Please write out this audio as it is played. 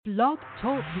Blog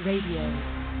Talk Radio.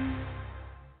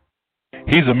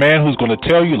 He's a man who's going to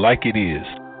tell you like it is.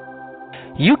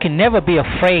 You can never be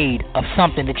afraid of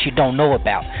something that you don't know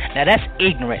about. Now that's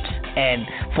ignorance, and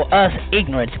for us,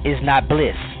 ignorance is not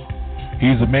bliss.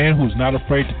 He's a man who's not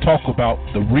afraid to talk about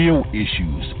the real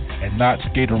issues and not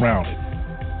skate around it.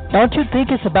 Don't you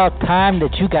think it's about time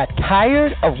that you got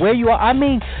tired of where you are? I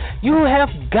mean, you have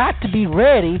got to be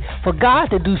ready for God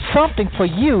to do something for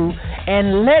you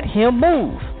and let Him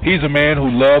move. He's a man who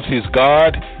loves his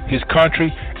God, his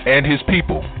country, and his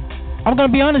people. I'm going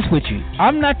to be honest with you.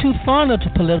 I'm not too fond of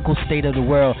the political state of the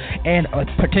world, and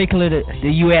particularly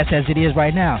the U.S. as it is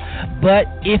right now. But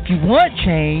if you want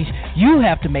change, you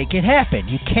have to make it happen.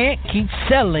 You can't keep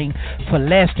settling for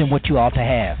less than what you ought to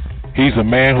have. He's a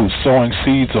man who's sowing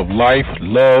seeds of life,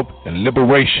 love, and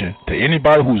liberation to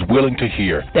anybody who's willing to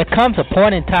hear. There comes a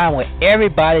point in time where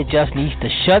everybody just needs to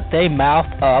shut their mouth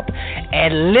up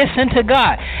and listen to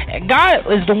God. And God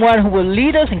is the one who will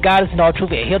lead us, and God is in all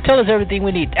truth. He'll tell us everything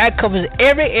we need. That covers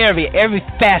every area, every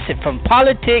facet, from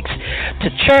politics to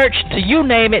church to you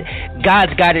name it.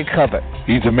 God's got it covered.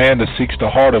 He's a man that seeks the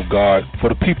heart of God for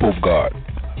the people of God.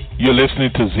 You're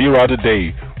listening to Zero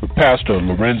Today with Pastor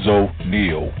Lorenzo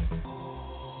Neal.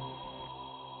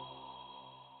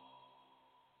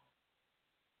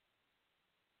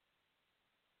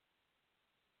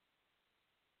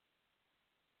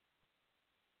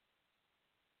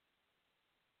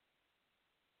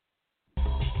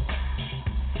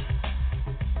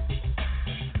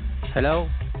 Hello?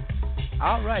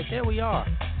 All right, there we are.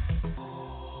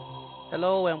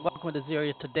 Hello and welcome to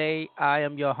Zero Today. I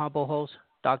am your humble host,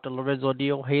 Dr. Lorenzo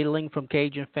Neal, hailing from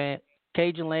Cajun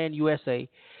Land, USA,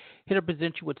 here to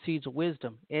present you with seeds of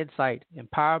wisdom, insight,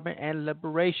 empowerment, and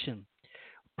liberation,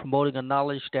 promoting a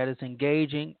knowledge that is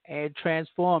engaging and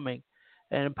transforming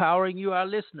and empowering you, our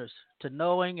listeners, to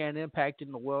knowing and impacting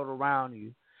the world around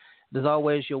you. As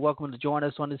always, you're welcome to join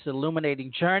us on this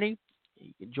illuminating journey.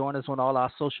 You can join us on all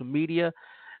our social media.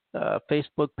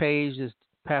 Facebook page is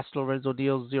Pastor Lorenzo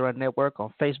Neal Zero Network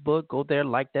on Facebook. Go there,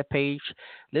 like that page.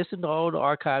 Listen to all the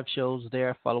archive shows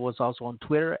there. Follow us also on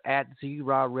Twitter at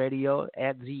Zera Radio,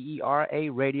 at ZERA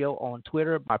Radio on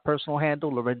Twitter. My personal handle,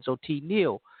 Lorenzo T.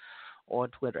 Neal, on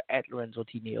Twitter at Lorenzo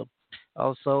T. Neal.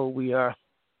 Also, you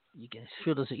can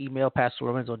shoot us an email,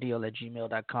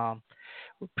 pastorlorenzoneal@gmail.com.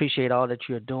 We appreciate all that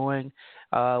you're doing.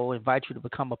 We'll invite you to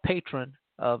become a patron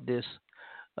of this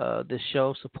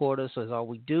show. Support us as all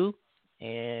we do,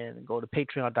 and go to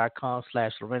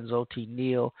patreon.com/Lorenzo T.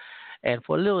 Neal. And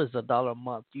for as little as $1 a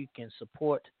month, you can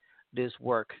support this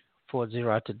work for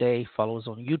Zero Today. Follow us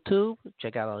on YouTube.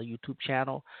 Check out our YouTube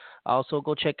channel. Also,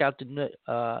 go check out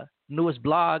the newest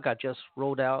blog I just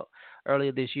wrote out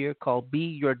earlier this year called Be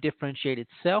Your Differentiated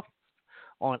Self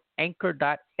on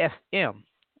anchor.fm.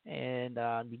 And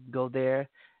you can go there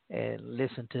and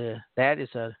listen to that.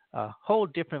 It's a whole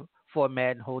different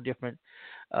format and whole different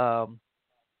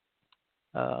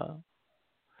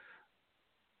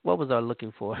what was I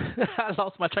looking for? I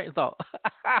lost my train of thought.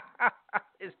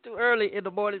 It's too early in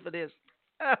the morning for this.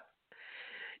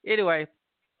 Anyway,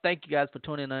 thank you guys for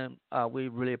tuning in. We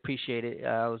really appreciate it.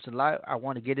 There's a lot I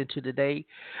want to get into today.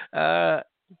 The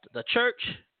church,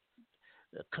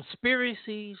 the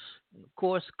conspiracies, and of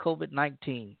course,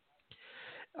 COVID-19.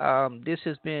 This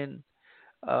has been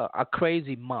a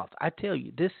crazy month. I tell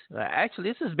you, this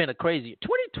has been a crazy.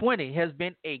 2020 has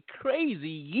been a crazy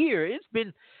year. It's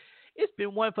been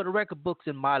one for the record books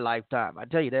in my lifetime. I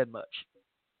tell you that much.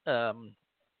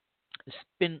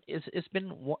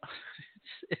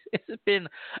 It's been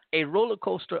a roller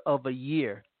coaster of a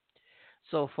year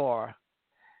so far,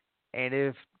 and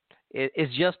if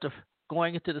it's just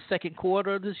going into the second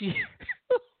quarter of this year,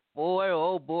 boy,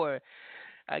 oh boy,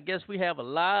 I guess we have a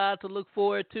lot to look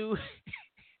forward to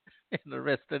in the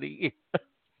rest of the year.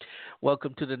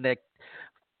 Welcome to the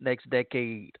next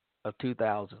decade of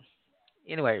 2000.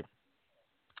 Anyway,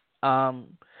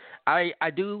 I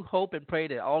do hope and pray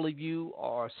that all of you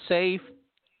are safe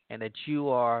and that you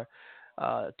are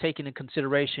taking in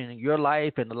consideration your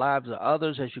life and the lives of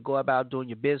others as you go about doing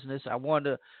your business. I want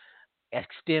to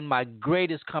extend my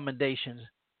greatest commendations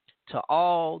to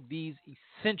all these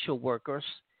essential workers.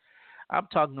 I'm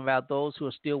talking about those who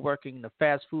are still working in the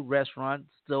fast food restaurants,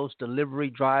 those delivery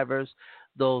drivers,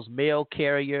 those mail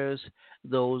carriers,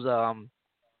 those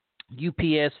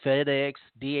UPS, FedEx,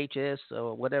 DHS,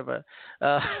 or whatever,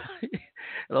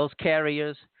 those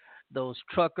carriers, those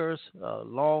truckers,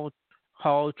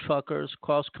 long-haul truckers,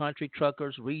 cross-country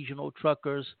truckers, regional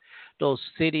truckers, those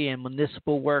city and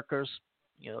municipal workers.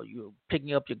 You know, you're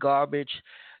picking up your garbage,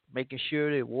 making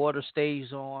sure the water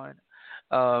stays on.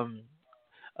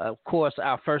 of course,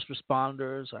 our first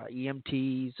responders, our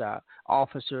EMTs, our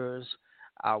officers,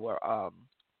 our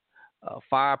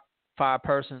fire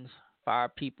persons, fire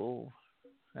people,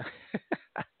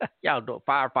 y'all know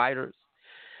firefighters.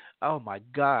 Oh my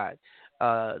God,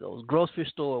 those grocery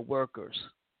store workers.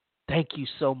 Thank you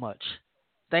so much.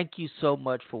 Thank you so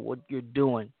much for what you're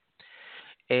doing,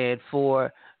 and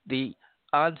for the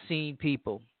unseen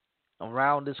people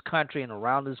around this country and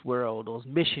around this world, those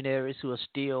missionaries who are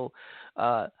still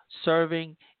uh,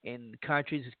 serving in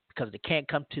countries because they can't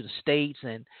come to the States,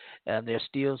 and they're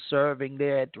still serving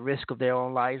there at the risk of their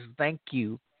own lives. Thank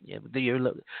you. Yeah,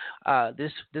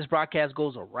 this broadcast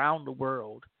goes around the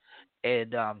world,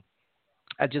 and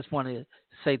I just want to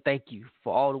say thank you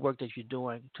for all the work that you're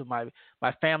doing to my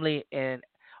family and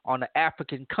on the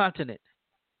African continent.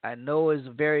 I know it's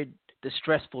a very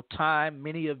distressful time.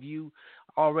 Many of you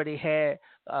already had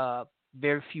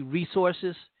very few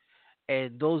resources,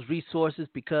 and those resources,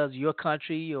 because your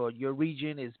country or your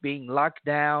region is being locked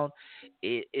down,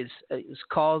 it is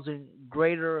causing a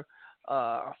greater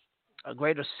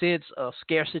sense of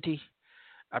scarcity.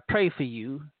 I pray for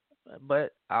you,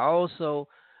 but I also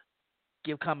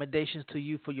give commendations to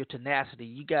you for your tenacity.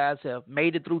 You guys have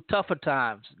made it through tougher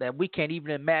times that we can't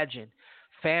even imagine.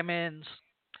 Famines,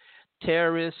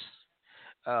 terrorists,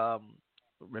 um,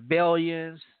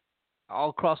 rebellions all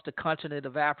across the continent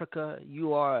of Africa.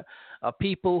 You are a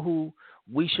people who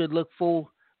we should look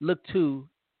to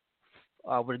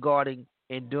regarding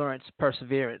endurance,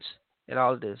 perseverance, and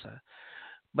all of this.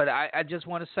 But I just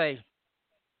want to say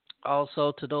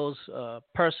also to those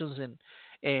persons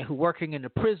and who working in the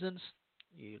prisons,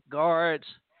 your guards,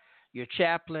 your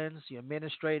chaplains, your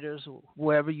administrators,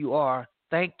 whoever you are,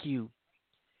 thank you.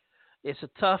 It's a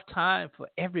tough time for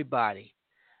everybody,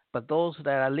 but those that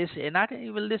are listening, and I didn't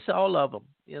even listen to all of them,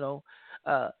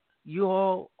 uh, you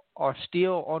all are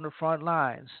still on the front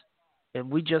lines,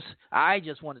 and I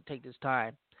just want to take this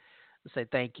time to say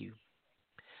thank you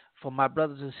for my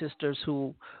brothers and sisters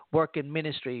who work in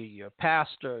ministry. You're a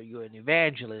pastor, you're an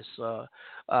evangelist,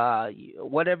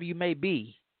 whatever you may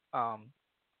be,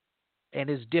 and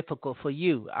it's difficult for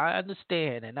you. I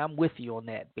understand, and I'm with you on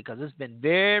that because it's been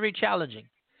very challenging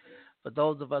for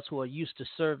those of us who are used to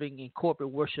serving in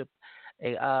corporate worship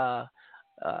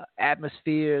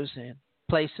atmospheres and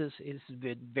places. It's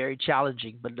been very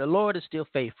challenging, but the Lord is still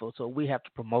faithful, so we have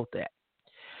to promote that.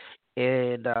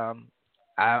 And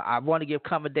I want to give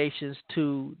commendations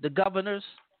to the governors,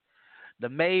 the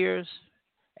mayors,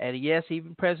 and yes,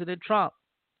 even President Trump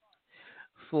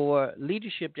for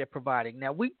leadership they're providing.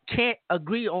 Now, we can't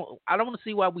agree on, I don't want to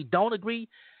see why we don't agree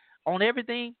on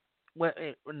everything. Well,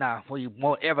 we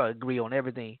won't ever agree on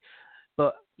everything.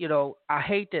 But, I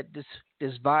hate that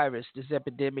this virus, this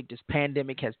epidemic, this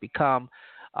pandemic has become,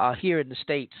 here in the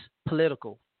States,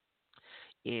 political.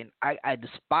 And I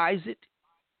despise it.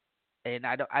 And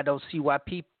I don't see why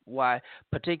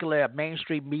particularly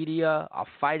mainstream media are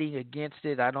fighting against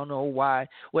it. I don't know why.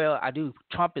 Well, I do.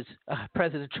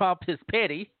 President Trump is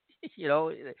petty.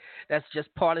 That's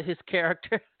just part of his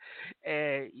character.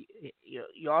 And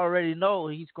you already know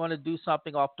he's going to do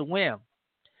something off the whim.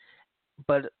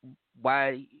 But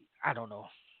why? I don't know.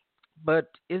 But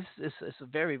it's a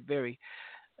very very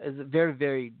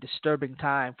disturbing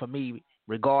time for me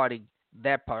regarding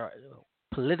that part.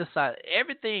 Politicize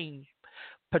everything,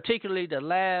 particularly the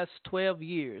last 12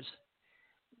 years.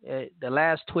 The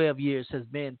last 12 years has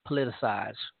been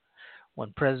politicized.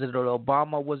 When President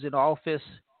Obama was in office,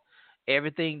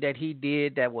 everything that he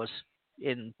did that was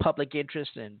in public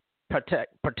interest and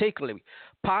particularly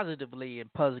positively in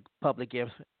public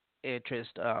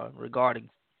interest regarding,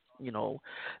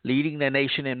 leading the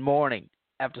nation in mourning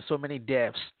after so many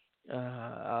deaths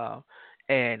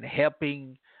and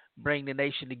helping bring the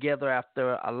nation together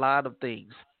after a lot of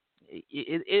things.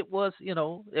 It was,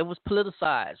 it was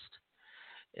politicized.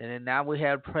 And now we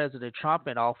have President Trump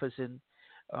in office, and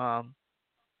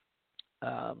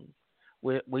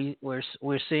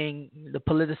we're seeing the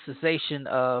politicization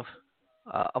of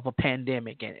a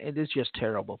pandemic, and it is just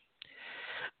terrible.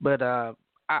 But I'm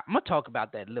gonna talk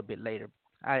about that a little bit later.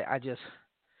 I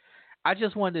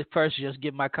just wanted to first just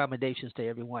give my commendations to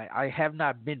everyone. I have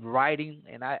not been writing,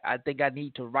 and I think I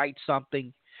need to write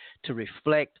something to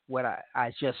reflect what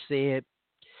I just said,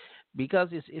 because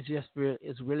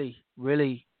it's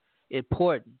really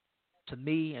important to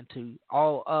me and to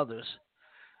all others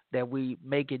that we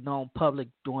make it known public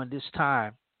during this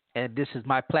time. And this is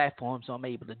my platform, so I'm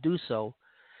able to do so,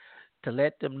 to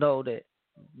let them know that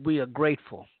we are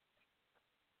grateful.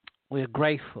 We are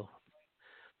grateful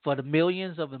for the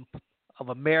millions of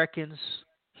Americans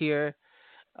here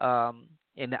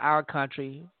in our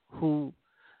country who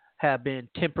have been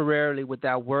temporarily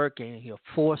without work and you're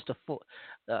forced to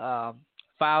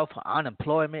file for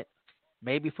unemployment,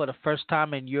 maybe for the first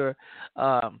time in your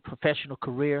professional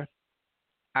career,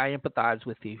 I empathize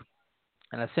with you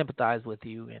and I sympathize with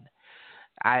you, and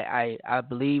I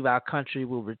believe our country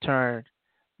will return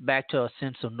back to a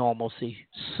sense of normalcy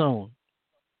soon.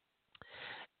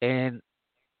 And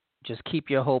just keep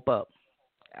your hope up.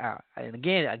 And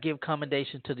again, I give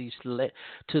commendation to these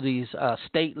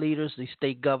state leaders, these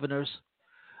state governors,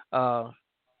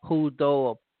 who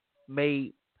though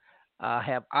may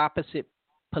have opposite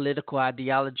political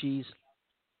ideologies,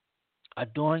 are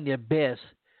doing their best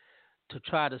to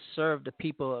try to serve the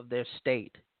people of their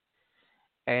state.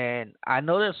 And I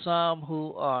know there's some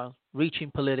who are reaching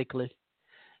politically,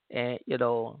 and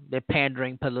they're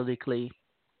pandering politically,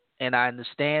 and I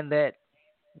understand that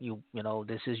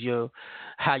this is your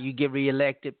how you get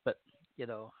reelected, but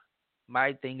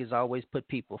my thing is always put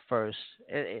people first,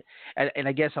 and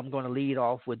I guess I'm going to lead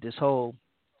off with this whole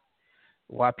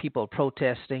why people are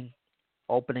protesting,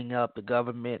 opening up the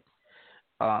government,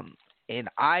 and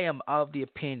I am of the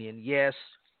opinion, yes,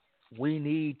 we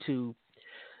need to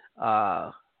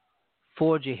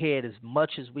forge ahead as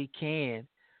much as we can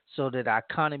so that our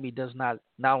economy does not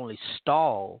only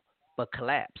stall but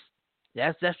collapse.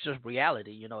 That's just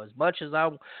reality. As much as I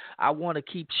want to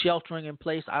keep sheltering in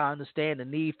place, I understand the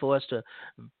need for us to,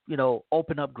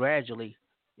 open up gradually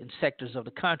in sectors of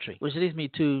the country, which leads me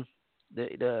to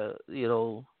the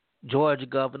Georgia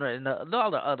governor and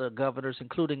all the other governors,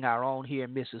 including our own here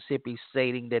in Mississippi,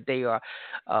 stating that they are,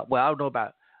 well, I don't know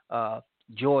about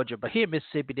Georgia, but here in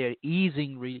Mississippi, they're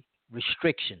easing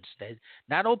restrictions. They're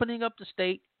not opening up the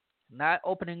state, not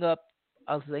opening up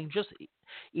other things, just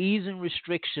easing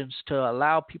restrictions to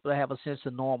allow people to have a sense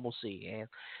of normalcy, and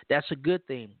that's a good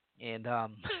thing. And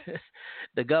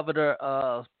the governor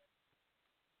of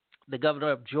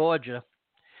Georgia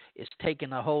is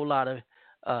taking a whole lot of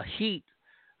heat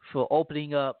for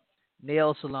opening up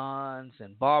nail salons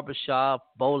and barbershop,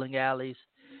 bowling alleys,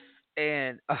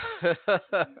 and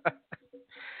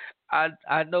I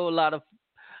know a lot of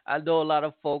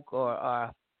folk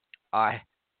are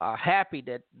happy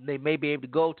that they may be able to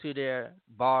go to their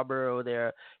barber or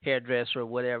their hairdresser or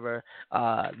whatever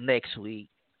next week.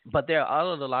 But there are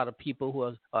a lot of people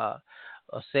who are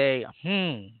saying,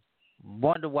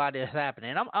 wonder why this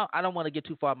happening. And I don't want to get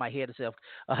too far ahead of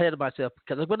myself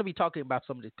because I'm going to be talking about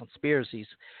some of the conspiracies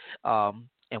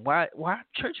and why are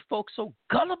church folks so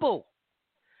gullible?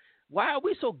 Why are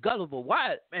we so gullible?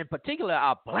 Why, in particular,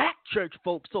 are black church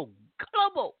folks so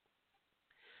gullible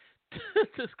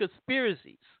to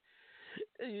conspiracies?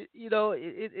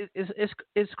 It's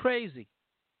crazy.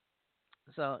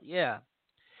 So yeah.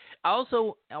 I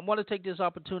want to take this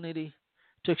opportunity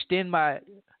to extend my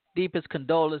deepest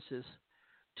condolences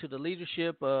to the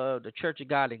leadership of the Church of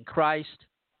God in Christ.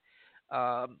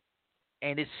 And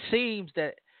it seems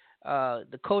that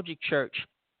the Kojic Church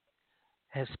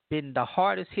has been the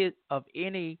hardest hit of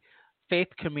any faith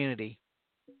community,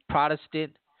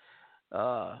 Protestant,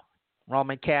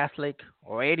 Roman Catholic,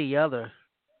 or any other,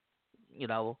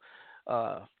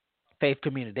 faith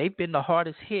community. They've been the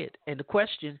hardest hit. And the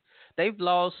question, they've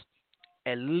lost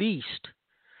at least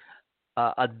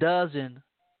a dozen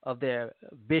of their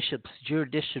bishops,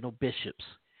 jurisdictional bishops,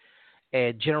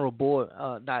 and general board,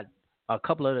 not a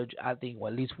couple of, I think,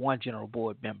 at least one general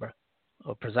board member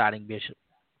or presiding bishop.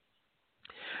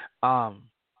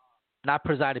 Not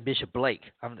presiding Bishop Blake.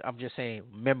 I'm just saying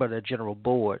member of the general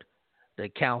board, the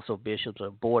council of bishops or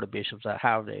board of bishops, or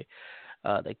however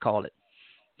they call it.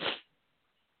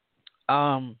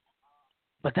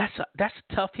 But that's a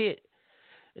tough hit.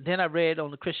 And then I read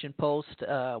on the Christian Post,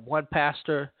 one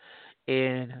pastor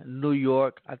in New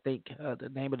York, I think the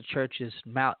name of the church is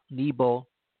Mount Nebo,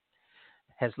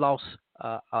 has lost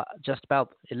just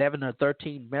about 11 or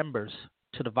 13 members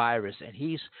to the virus, and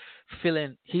he's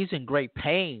in great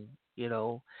pain. He's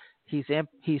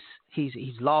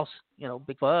lost.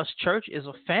 For us, church is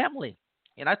a family,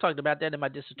 and I talked about that in my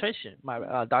dissertation,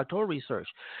 my doctoral research.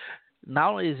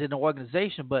 Not only is it an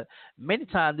organization, but many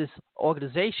times this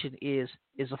organization is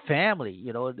a family.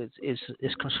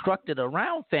 It's constructed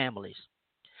around families.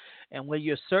 And when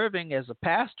you're serving as a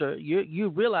pastor, you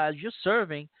realize you're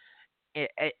serving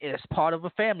as part of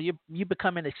a family. You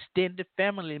become an extended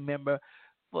family member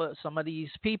for some of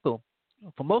these people,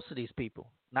 for most of these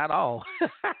people, not all.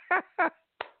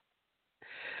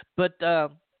 But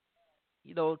to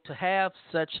have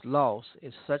such loss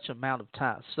in such amount of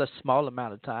time, such small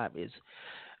amount of time, is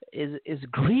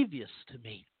grievous to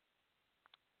me,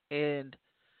 and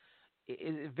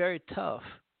it's very tough.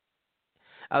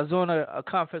 I was on a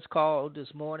conference call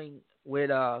this morning with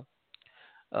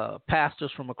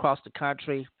pastors from across the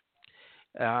country.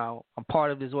 I'm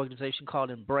part of this organization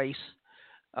called Embrace.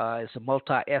 It's a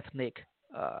multi-ethnic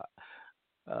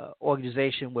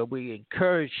organization where we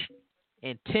encourage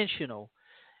intentional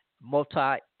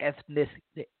multi-ethnic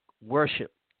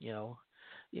worship. You know,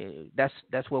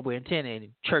 that's what we're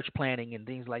intending. Church planning and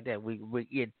things like that.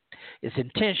 It's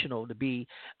intentional to be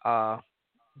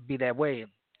that way.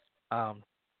 I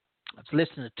was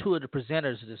listening to two of the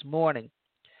presenters this morning,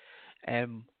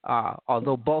 and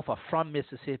although both are from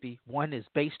Mississippi, one is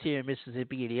based here in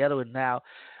Mississippi, and the other is now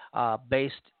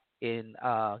based in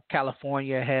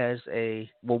California, has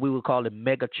what we would call a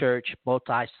mega church,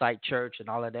 multi-site church, and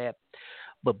all of that.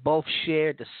 But both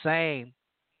shared the same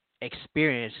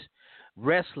experience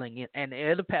wrestling, and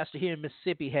the other pastor here in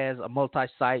Mississippi has a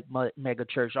multi-site mega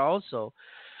church also,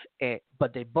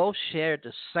 but they both shared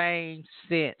the same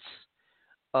sense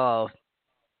of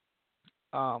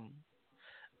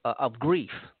grief.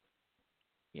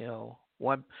 You know,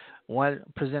 one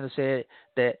presenter said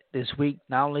that this week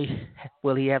not only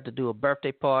will he have to do a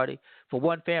birthday party for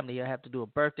one family, he'll have to do a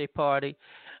birthday party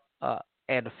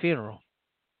and a funeral,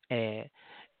 and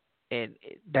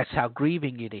that's how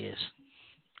grieving it is.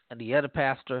 And the other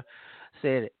pastor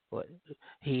said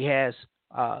he has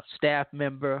a staff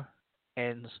member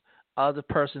and other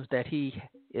persons that he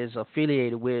is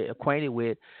affiliated with, acquainted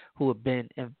with, who have been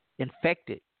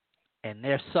infected, and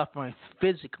they're suffering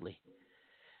physically.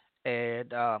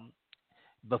 And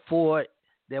before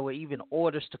there were even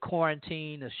orders to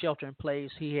quarantine and shelter in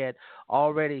place, he had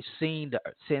already sensed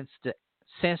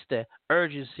the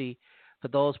urgency for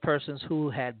those persons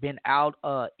who had been out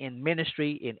in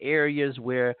ministry in areas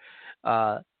where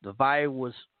the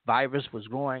virus was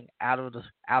going out of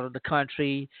the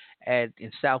country, and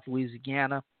in South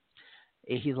Louisiana.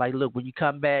 And he's like, look, when you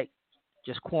come back,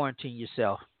 just quarantine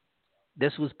yourself.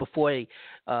 This was before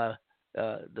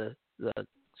the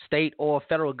state or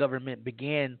federal government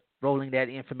began rolling that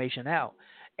information out.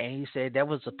 And he said that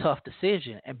was a tough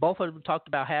decision. And both of them talked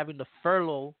about having to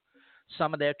furlough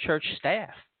some of their church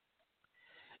staff.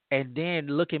 And then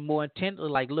looking more intently,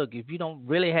 like, look, if you don't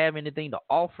really have anything to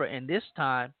offer in this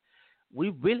time, we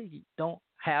really don't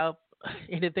have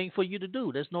anything for you to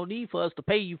do. There's no need for us to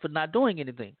pay you for not doing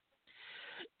anything.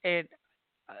 And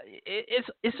it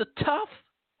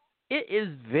is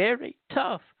very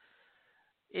tough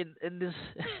in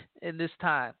this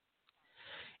time.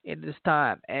 And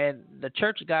the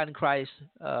Church of God in Christ,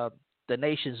 the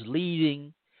nation's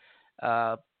leading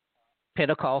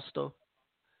Pentecostal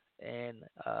and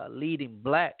leading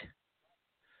Black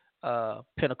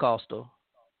Pentecostal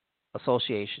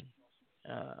association,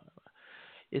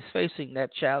 is facing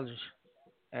that challenge.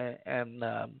 And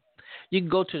you can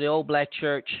go to the old Black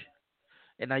church,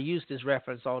 and I use this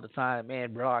reference all the time.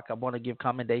 Man, Brock, I want to give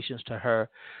commendations to her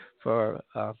for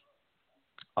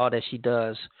all that she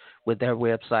does with their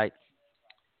website.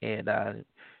 And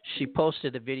she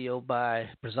posted a video by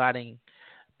presiding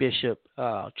Bishop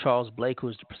Charles Blake,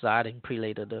 who's the presiding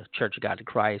prelate of the Church of God in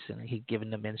Christ, and he's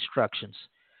giving them instructions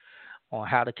on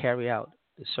how to carry out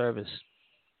the service,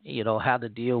 you know, how to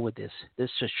deal with this.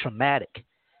 This is traumatic.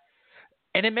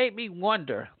 And it made me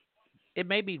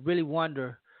really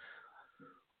wonder,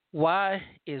 why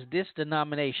is this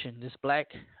denomination, this Black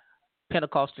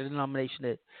Pentecostal denomination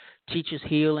that teaches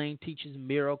healing, teaches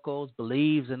miracles,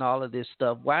 believes in all of this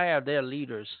stuff, why are their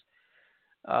leaders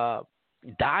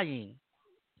dying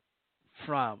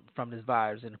from this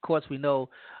virus? And of course, we know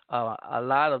a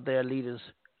lot of their leaders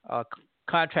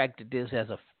contracted this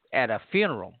at a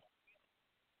funeral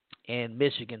in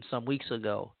Michigan some weeks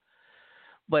ago.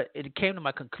 But it came to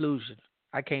my conclusion.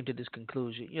 I came to this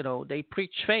conclusion. You know, they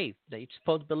preach faith. They're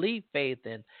supposed to believe faith,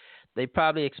 and they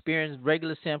probably experienced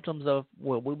regular symptoms of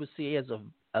what we would see as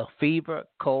a fever,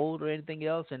 cold, or anything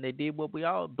else, and they did what we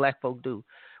all Black folk do.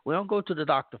 We don't go to the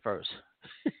doctor first.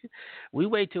 We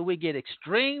wait till we get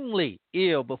extremely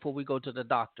ill before we go to the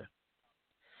doctor.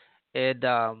 And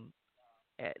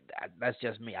that's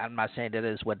just me. I'm not saying that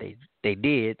is what they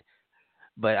did,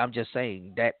 but I'm just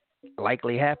saying that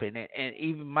likely happened. And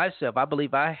even myself, I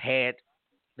believe I had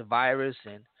the virus,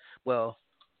 and well,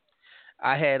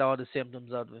 I had all the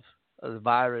symptoms of the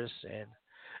virus, and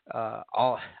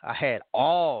I had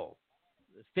all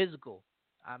physical.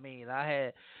 I mean, I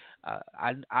had.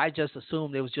 I just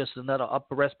assumed it was just another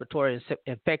upper respiratory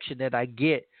infection that I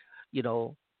get, you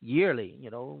know, yearly. You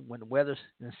know, when the weather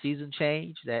and season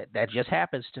change, that just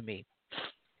happens to me.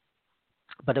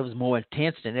 But it was more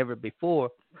intense than ever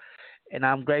before, and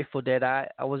I'm grateful that I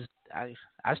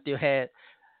still had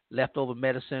leftover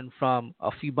medicine from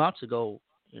a few months ago,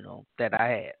 you know, that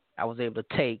I was able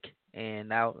to take,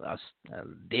 and I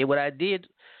did what I did.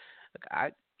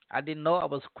 I didn't know I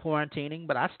was quarantining,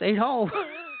 but I stayed home.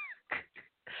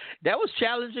 That was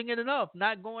challenging enough.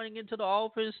 Not going into the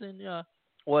office and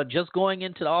or just going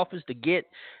into the office to get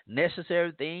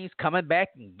necessary things, coming back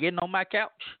and getting on my couch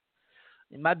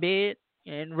in my bed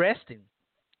and resting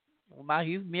with my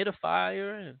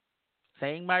humidifier and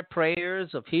saying my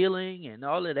prayers of healing and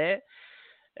all of that.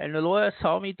 And the Lord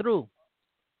saw me through.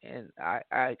 And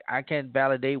I can't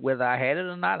validate whether I had it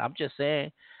or not. I'm just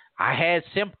saying I had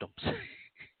symptoms.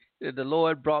 The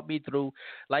Lord brought me through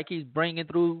like he's bringing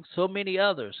through so many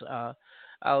others. I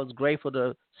was grateful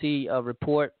to see a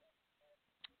report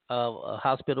of a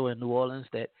hospital in New Orleans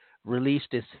that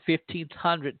released its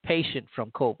 1,500 patient from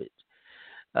COVID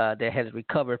that had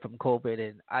recovered from COVID.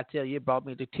 And I tell you, it brought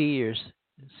me to tears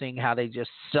seeing how they just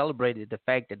celebrated the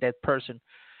fact that that person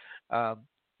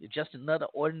is just another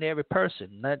ordinary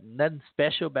person. Nothing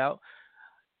special about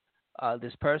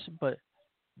this person, but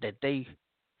that they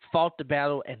fought the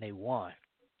battle and they won.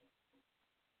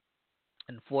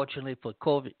 Unfortunately for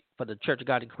COVID, for the Church of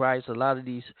God in Christ, a lot of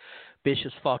these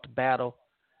bishops fought the battle,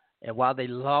 and while they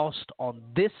lost on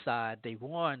this side, they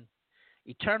won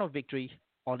eternal victory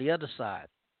on the other side.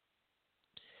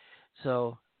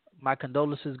 So my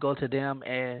condolences go to them,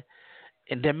 and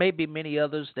there may be many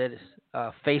others that is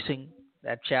facing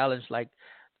that challenge, like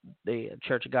the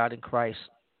Church of God in Christ.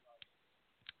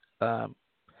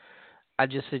 I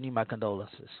just send you my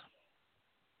condolences.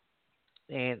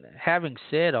 And having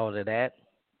said all of that,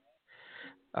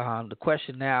 the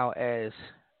question now is,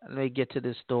 let me get to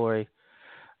this story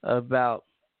about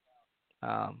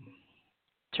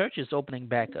churches opening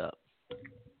back up.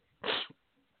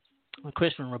 The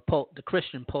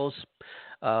Christian Post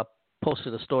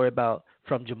posted a story about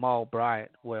Jamal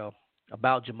Bryant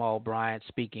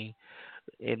speaking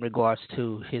in regards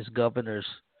to his governors,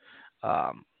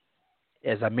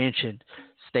 as I mentioned,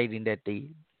 stating that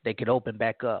they could open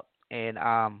back up. And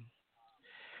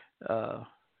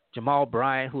Jamal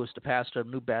Bryant, who is the pastor of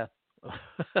New Bethel,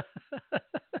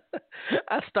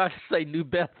 I started to say New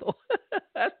Bethel.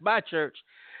 That's my church,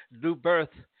 New Birth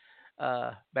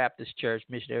Baptist Church,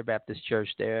 Missionary Baptist Church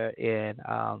there in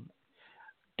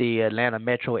the Atlanta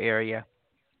metro area,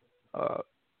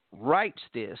 writes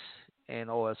this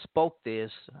or spoke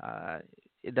this.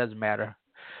 It doesn't matter.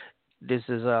 This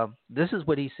is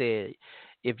what he said.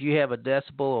 If you have a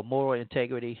decibel or moral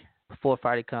integrity before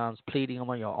Friday comes, pleading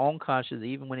on your own conscience,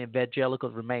 even when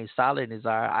evangelicals remain silent in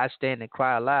desire, I stand and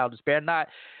cry aloud, despair not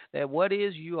that what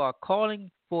is you are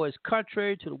calling for is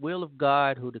contrary to the will of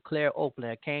God, who declare openly,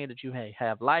 I came that you may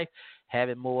have life, have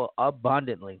it more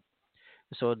abundantly.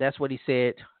 So that's what he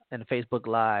said in the Facebook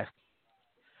Live.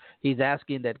 He's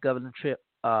asking that Governor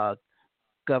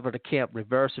Kemp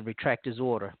reverse and retract his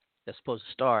order that's supposed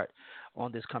to start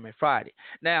on this coming Friday.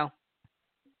 Now,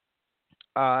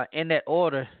 in that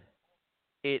order,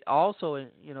 it also,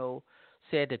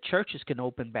 said that churches can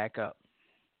open back up.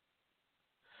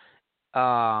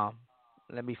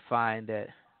 Let me find that.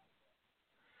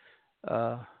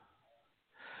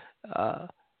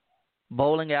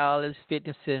 Bowling alleys,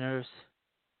 fitness centers,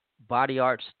 body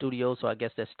art studios, so I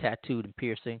guess that's tattooed and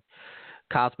piercing,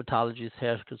 cosmetologists,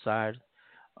 hairstylists,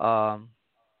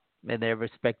 and their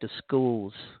respective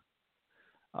schools.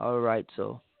 All right,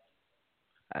 so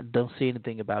I don't see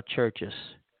anything about churches.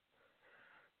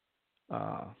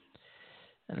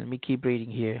 And let me keep reading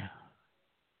here.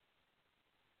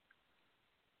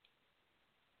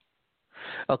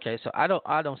 Okay, so I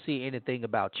don't see anything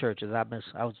about churches. I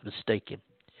was mistaken.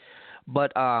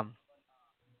 But our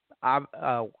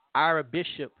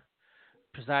bishop,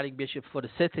 presiding bishop for the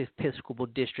 6th Episcopal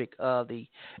District of the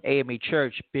AME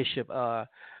Church, Bishop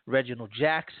Reginald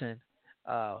Jackson,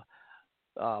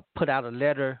 put out a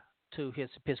letter to his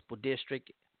Episcopal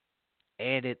District,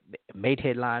 and it made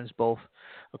headlines both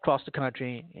across the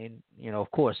country and, of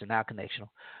course, in our connectional.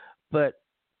 But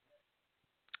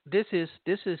this is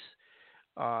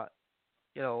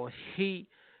he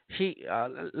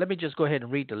let me just go ahead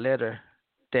and read the letter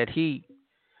that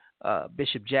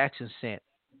Bishop Jackson sent.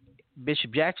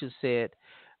 Bishop Jackson said,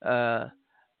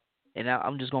 and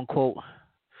I'm just going to quote,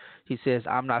 he says,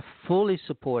 I'm not fully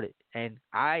supported, and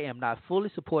I am not fully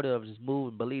supportive of this move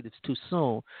and believe it's too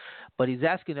soon, but he's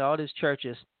asking all these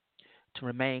churches to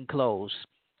remain closed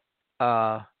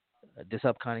this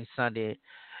upcoming Sunday.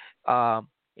 And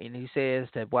he says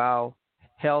that while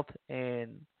health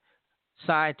and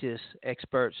scientists,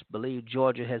 experts believe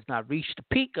Georgia has not reached the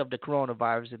peak of the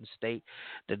coronavirus in the state,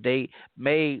 that they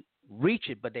may reach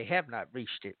it, but they have not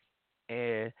reached it,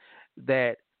 and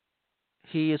that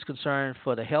he is concerned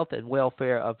for the health and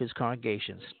welfare of his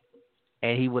congregations,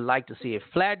 and he would like to see it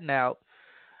flatten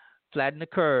the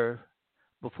curve,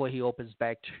 before he opens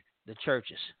back the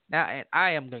churches. Now, and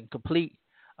I am in complete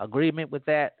agreement with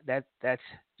that. That's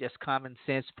just common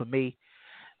sense for me.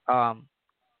 Um,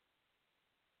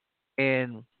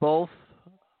 and both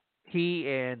he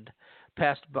and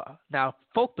now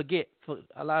folk forget for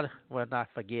a lot of, well, not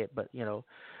forget, but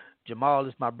Jamal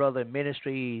is my brother in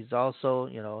ministry. He's also,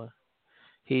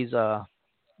 he's now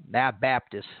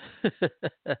Baptist,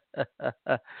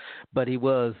 but he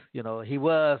was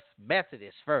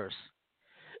Methodist first.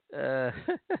 Uh,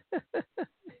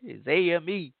 he's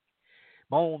AME,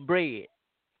 born bred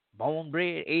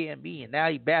AME, and now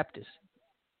he Baptist.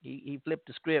 He flipped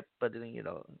the script, but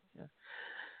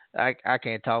I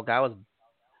can't talk. I was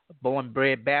born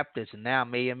bred Baptist, and now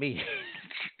I'm AME.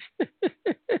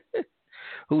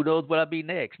 Who knows what I'll be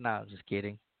next? No, I'm just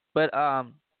kidding. But uh,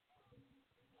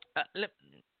 let,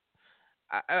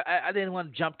 I didn't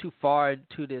want to jump too far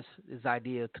into this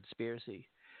idea of conspiracy,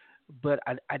 but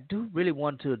I do really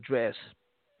want to address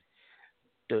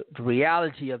the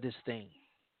reality of this thing.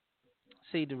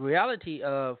 See, the reality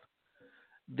of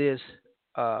this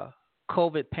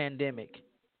COVID pandemic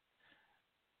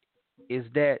is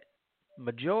that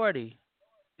majority,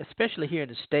 especially here in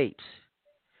the States,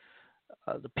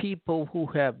 the people who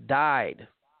have died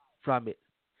from it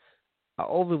are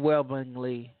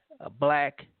overwhelmingly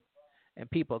black and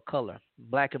people of color,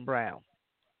 black and brown.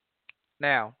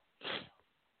 Now,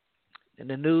 and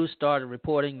the news started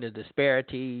reporting the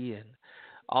disparity and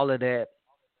all of that,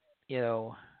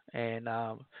 and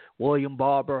William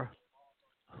Barber,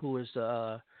 who is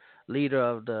the leader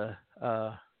of the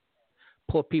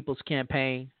Poor People's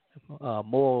Campaign,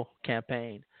 Moral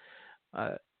Campaign,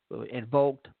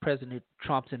 invoked President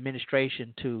Trump's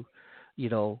administration to,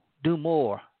 do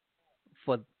more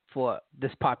for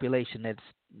this population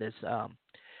that's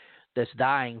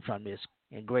dying from this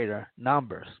in greater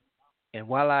numbers. And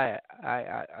while I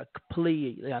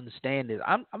completely understand it,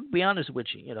 I'm be honest with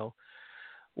you.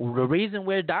 The reason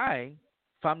we're dying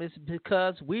from this is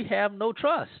because we have no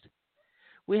trust.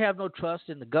 We have no trust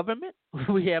in the government.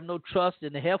 We have no trust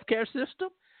in the healthcare system.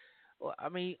 I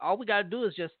mean, all we got to do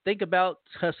is just think about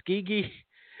Tuskegee,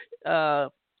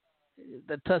 the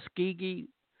Tuskegee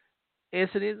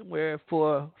incident, where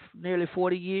for nearly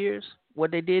 40 years,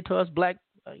 what they did to us, not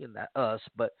us,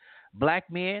 but black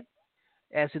men,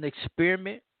 as an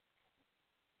experiment,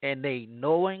 and they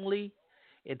knowingly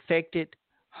infected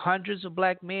hundreds of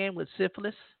black men with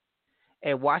syphilis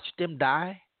and watched them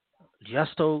die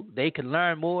just so they could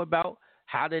learn more about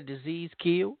how the disease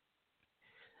killed.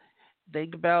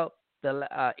 Think about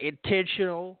the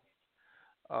intentional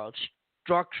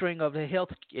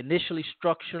initially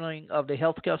structuring of the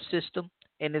healthcare system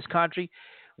in this country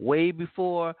way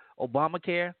before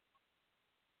Obamacare,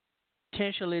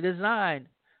 intentionally designed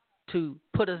to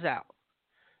put us out.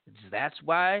 That's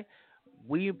why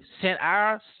we sent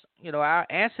our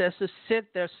ancestors sent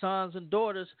their sons and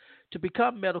daughters to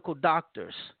become medical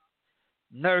doctors,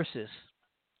 nurses,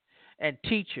 and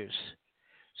teachers,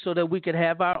 so that we could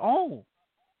have our own.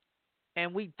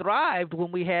 And we thrived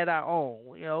when we had our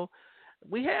own.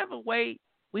 We had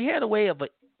a way of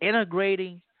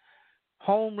integrating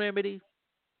home remedy,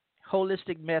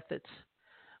 holistic methods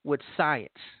with science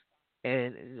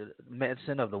and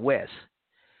medicine of the West,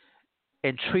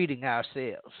 and treating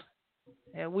ourselves.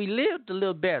 And we lived a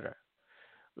little better.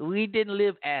 We didn't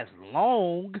live as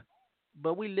long,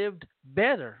 but we lived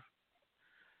better.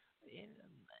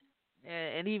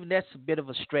 And even that's a bit of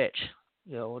a stretch.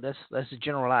 That's a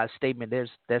generalized statement.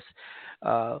 That's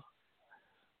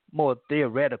more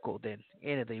theoretical than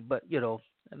anything, but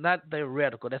not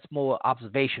theoretical. That's more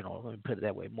observational. Let me put it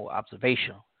that way: more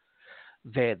observational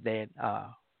than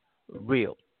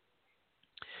real.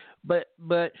 But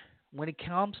when it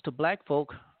comes to black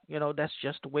folk, that's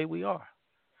just the way we are.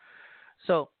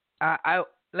 So I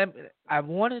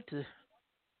wanted to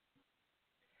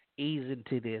ease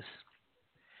into this,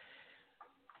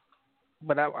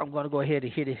 but I'm going to go ahead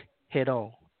and hit it head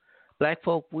on. Black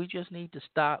folk, we just need to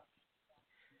stop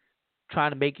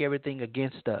trying to make everything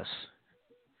against us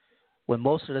when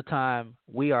most of the time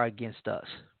we are against us.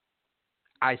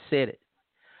 I said it.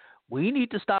 We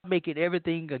need to stop making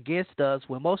everything against us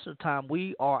when most of the time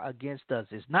we are against us.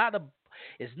 It's not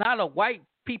a white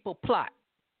people plot.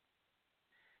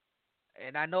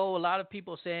 And I know a lot of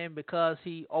people saying because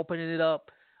he opened it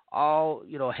up, all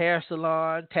hair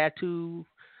salon, tattoo,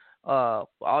 all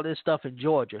this stuff in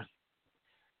Georgia,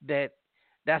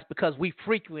 that's because we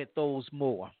frequent those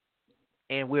more,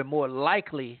 and we're more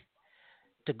likely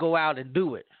to go out and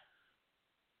do it.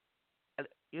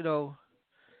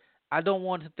 I don't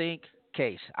want to think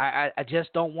case. I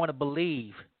just don't want to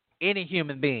believe any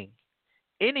human being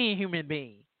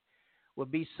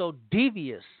would be so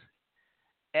devious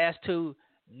as to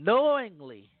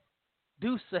knowingly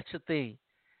do such a thing.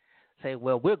 Say,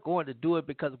 well, we're going to do it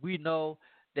because we know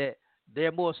that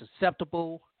they're more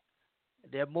susceptible,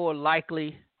 they're more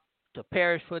likely to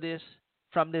perish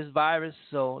from this virus.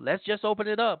 So let's just open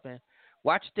it up and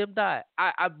watch them die.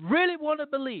 I really want to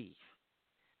believe,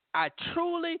 I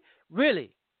truly,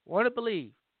 really want to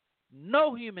believe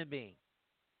no human being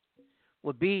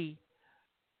would be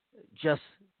just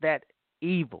that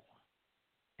evil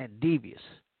and devious.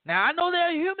 Now, I know there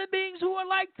are human beings who are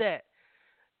like that.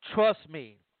 Trust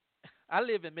me. I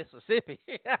live in Mississippi.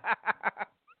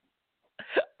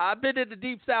 I've been in the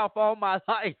Deep South all my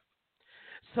life.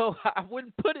 So I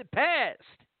wouldn't put it past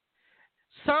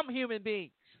some human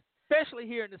beings, especially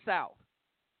here in the South,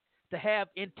 to have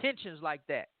intentions like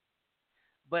that.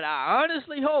 But I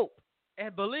honestly hope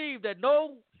and believe that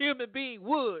no human being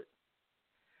would,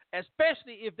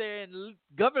 especially if they're in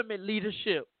government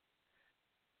leadership,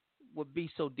 would be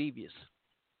so devious.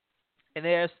 And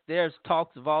there's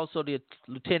talks of also the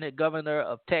Lieutenant Governor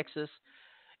of Texas.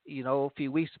 You know, a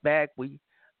few weeks back we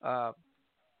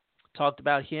talked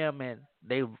about him, and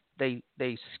they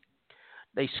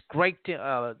scraped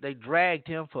him. They dragged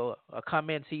him for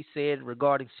comments he said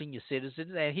regarding senior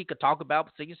citizens, and he could talk about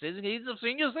senior citizens. He's a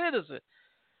senior citizen,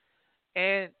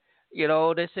 and you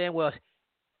know they're saying, well,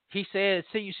 he said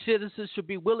senior citizens should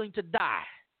be willing to die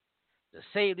to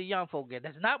save the young folk. And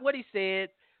that's not what he said,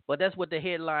 but that's what the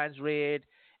headlines read,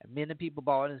 and many people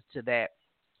bought into that.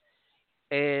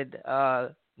 And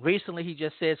recently he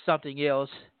just said something else,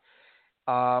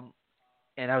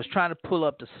 and I was trying to pull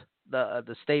up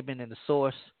the statement and the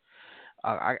source.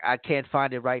 I can't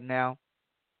find it right now,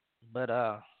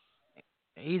 but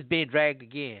he's being dragged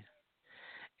again.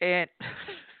 And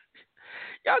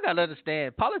y'all gotta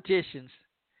understand, politicians,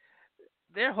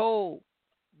 their whole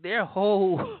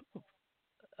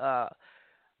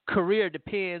career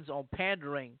depends on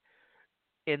pandering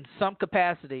in some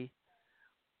capacity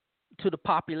to the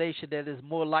population that is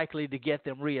more likely to get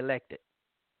them reelected.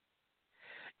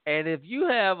 And if you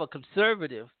have a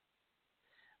conservative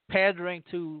pandering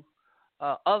to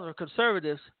other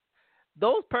conservatives,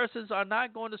 those persons are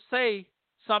not going to say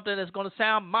something that's going to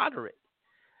sound moderate.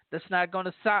 That's going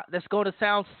to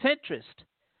sound centrist.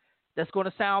 That's going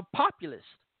to sound populist.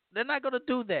 They're not going to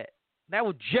do that. That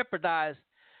would jeopardize,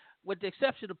 with the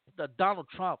exception of Donald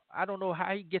Trump. I don't know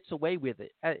how he gets away with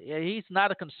it. He's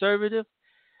not a conservative.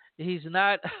 He's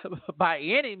not by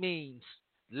any means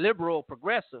liberal or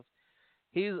progressive.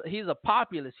 He's a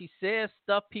populist. He says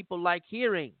stuff people like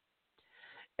hearing.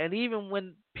 And even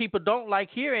when people don't like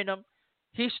hearing him,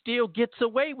 he still gets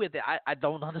away with it. I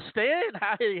don't understand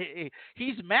how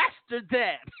he's mastered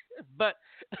that. But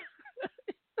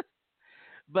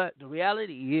the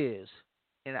reality is,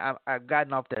 and I've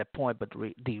gotten off that point, but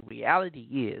the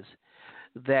reality is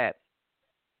that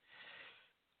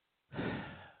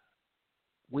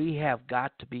we have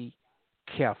got to be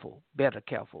careful, better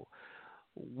careful.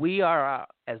 We are,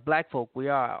 as black folk, we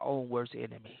are our own worst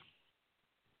enemy.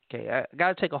 Okay, I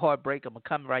got to take a hard break. I'm going to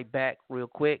come right back real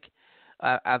quick.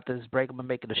 After this break, I'm going to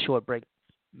make it a short break,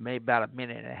 maybe about a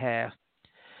minute and a half.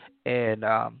 And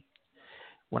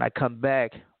when I come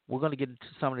back, we're going to get into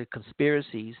some of the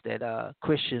conspiracies that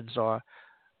Christians are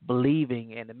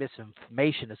believing, and the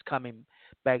misinformation is coming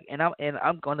back. And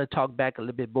I'm going to talk back a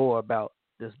little bit more about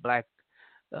this black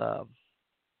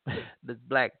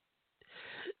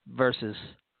versus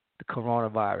the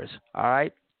coronavirus. All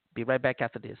right? Be right back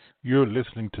after this. You're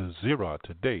listening to Zira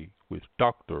Today with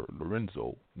Dr.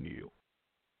 Lorenzo Neal.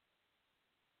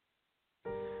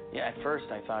 Yeah, at first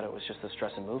I thought it was just the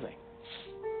stress of moving.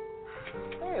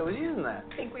 Hey, I was using that.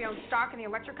 Think we own stock in the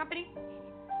electric company?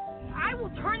 I will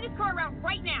turn this car around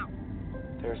right now.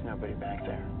 There's nobody back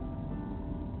there.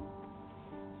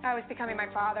 I was becoming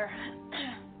my father.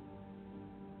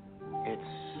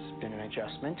 It's been an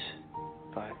adjustment,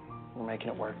 but we're making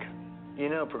it work. You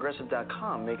know,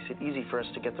 Progressive.com makes it easy for us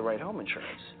to get the right home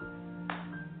insurance.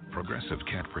 Progressive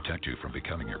can't protect you from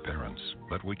becoming your parents,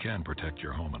 but we can protect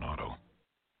your home and auto.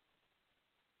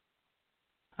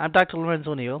 I'm Dr.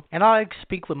 Lorenzo Neal, and I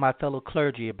speak with my fellow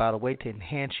clergy about a way to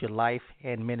enhance your life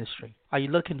and ministry. Are you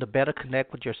looking to better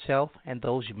connect with yourself and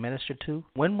those you minister to?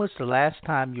 When was the last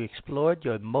time you explored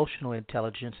your emotional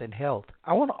intelligence and health?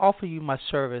 I want to offer you my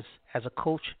service as a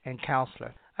coach and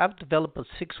counselor. I've developed a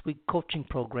 6-week coaching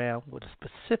program with a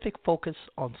specific focus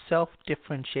on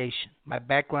self-differentiation. My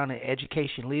background in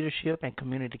education, leadership, and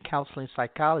community counseling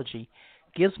psychology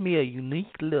gives me a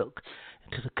unique look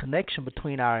to the connection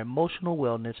between our emotional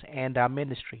wellness and our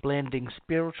ministry, blending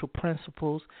spiritual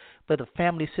principles with a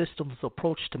family systems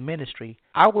approach to ministry.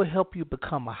 I will help you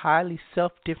become a highly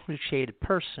self-differentiated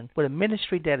person with a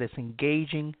ministry that is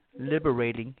engaging,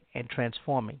 liberating, and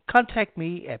transforming. Contact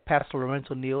me at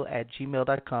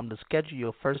PastorLorenzoNeal@gmail.com to schedule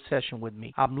your first session with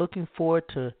me. I'm looking forward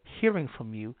to hearing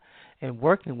from you and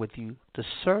working with you to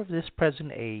serve this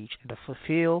present age and to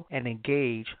fulfill and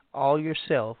engage all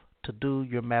yourself to do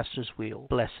your master's will.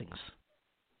 Blessings.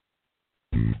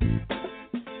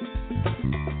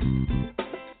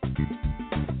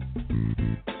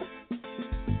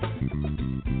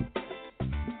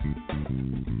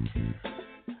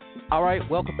 All right,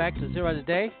 welcome back to Zero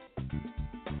Today.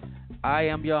 I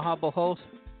am your humble host,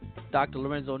 Dr.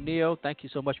 Lorenzo Neal. Thank you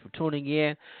so much for tuning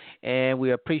in, and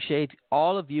we appreciate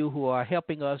all of you who are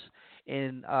helping us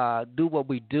and do what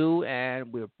we do,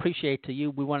 and we appreciate to you.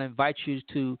 We want to invite you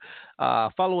to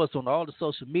follow us on all the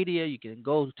social media. You can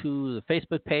go to the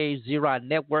Facebook page, Zero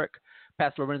Network,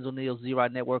 Pastor Lorenzo Neal Zero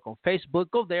Network on Facebook.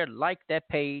 Go there, like that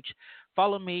page.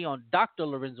 Follow me on Dr.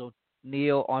 Lorenzo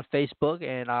Neal on Facebook,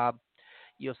 and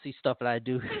you'll see stuff that I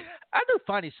do. I do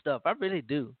funny stuff. I really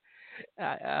do.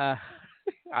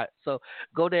 So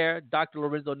go there, Dr.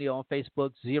 Lorenzo Neal on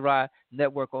Facebook, Zero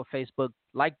Network on Facebook.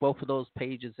 Like both of those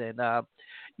pages, and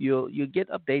you'll get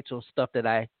updates on stuff that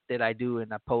I do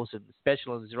and I post, and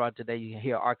especially on Zero Today. You can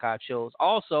hear archive shows.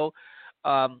 Also,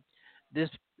 this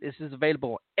is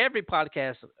available on every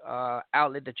podcast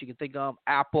outlet that you can think of: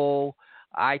 Apple,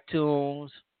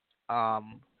 iTunes,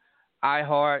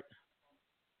 iHeart.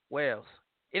 Where else?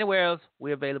 Anywhere else,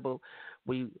 we're available.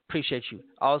 We appreciate you.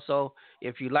 Also,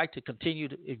 if you'd like to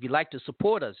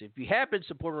support us, if you have been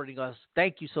supporting us,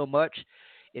 thank you so much.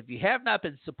 If you have not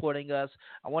been supporting us,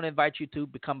 I want to invite you to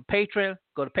become a patron.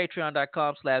 Go to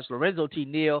patreon.com/Lorenzo T.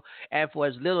 Neal, and for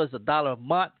as little as $1 a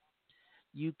month,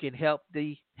 you can help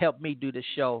me do this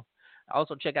show.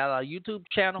 Also, check out our YouTube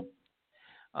channel.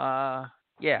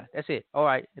 Yeah, that's it. All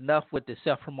right, enough with the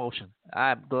self-promotion.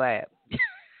 I'm glad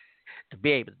to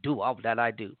be able to do all that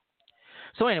I do.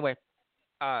 So anyway,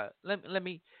 let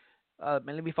me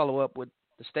follow up with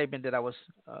the statement that I was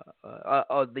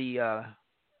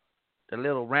the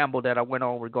little ramble that I went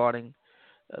on regarding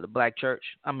the black church.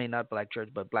 I mean, not black church,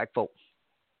 but black folk.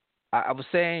 I was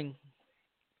saying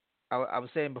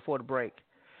before the break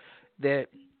that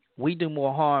we do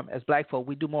more harm as black folk.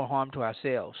 We do more harm to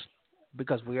ourselves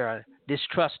because we are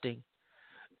distrusting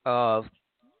of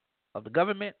the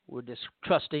government. We're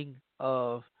distrusting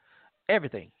of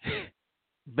everything,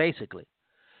 basically.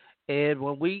 And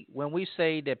when we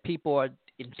say that people are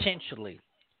intentionally,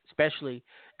 especially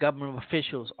government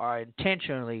officials, are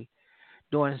intentionally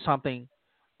doing something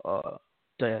to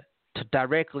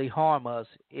directly harm us,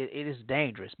 it is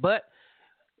dangerous. But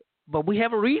we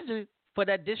have a reason for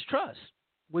that distrust.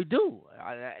 We do.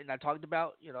 And I talked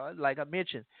about, like I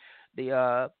mentioned,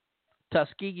 the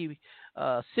Tuskegee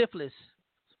syphilis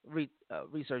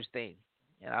research thing.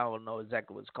 And I don't know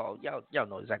exactly what it's called. Y'all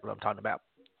know exactly what I'm talking about.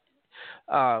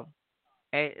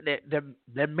 And there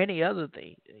are many other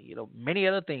things,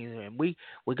 and we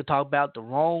could talk about the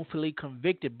wrongfully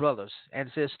convicted brothers and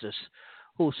sisters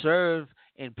who serve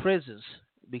in prisons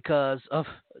because of,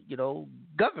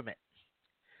 government.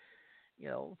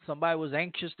 Somebody was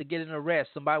anxious to get an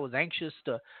arrest. Somebody was anxious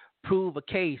to prove a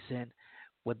case, and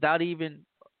without even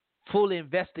fully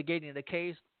investigating the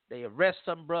case, they arrest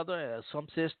some brother or some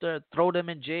sister, throw them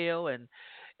in jail, and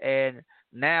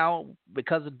now,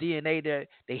 because of DNA,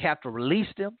 they have to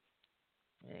release them.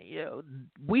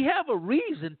 We have a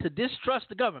reason to distrust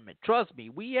the government. Trust me,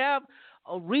 we have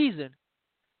a reason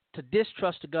to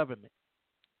distrust the government.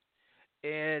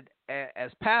 And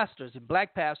as pastors and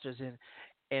black pastors,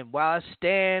 and while I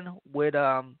stand with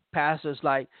pastors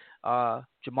like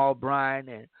Jamal Bryan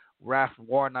and Ralph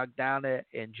Warnock down there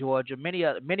in Georgia,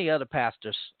 many other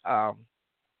pastors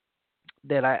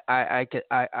that I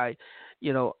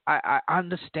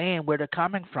understand where they're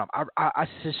coming from. I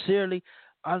sincerely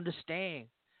understand.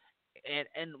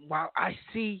 And while I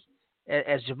see,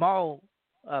 as Jamal,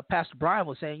 Pastor Brian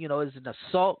was saying, it's an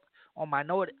assault on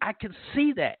minority, I can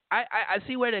see that. I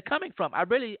see where they're coming from. I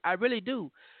really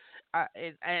do. I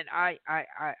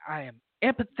am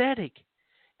empathetic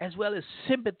as well as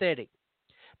sympathetic,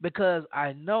 because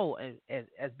I know,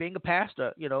 as being a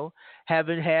pastor,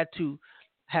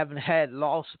 having had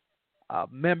lost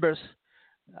members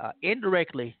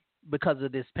indirectly because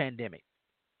of this pandemic.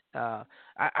 I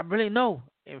really know,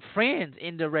 and friends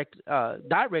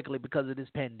directly because of this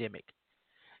pandemic,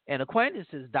 and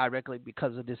acquaintances directly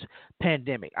because of this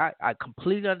pandemic. I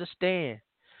completely understand,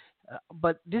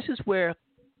 but this is where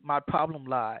my problem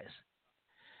lies.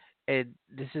 And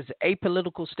this is an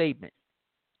apolitical statement.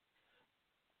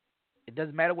 It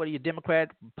doesn't matter whether you're Democrat,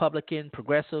 Republican,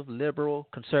 progressive, liberal,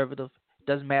 conservative. It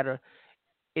doesn't matter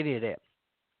any of that.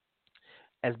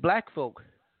 As black folk,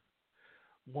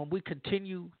 when we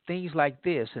continue things like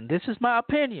this, and this is my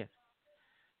opinion,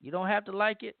 you don't have to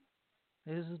like it.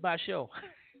 This is my show.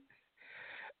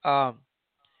 um,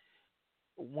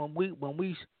 when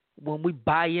we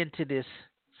buy into this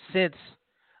sense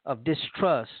of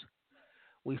distrust,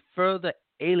 we further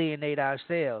alienate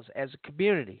ourselves as a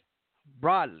community,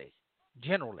 broadly,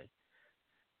 generally,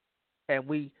 and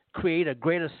we create a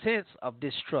greater sense of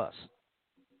distrust,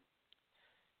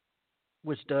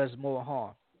 which does more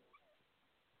harm.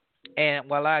 And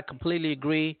while I completely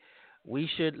agree, we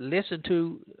should listen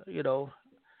to,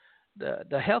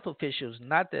 the health officials.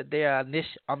 Not that they are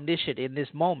omniscient in this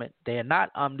moment. They are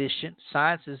not omniscient.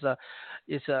 Science is a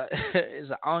is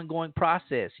an ongoing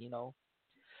process.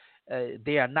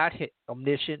 They are not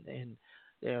omniscient, and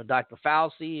Dr.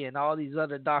 Fauci and all these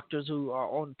other doctors who are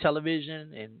on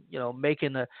television and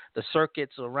making the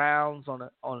circuits or rounds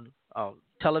on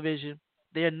television.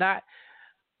 They're not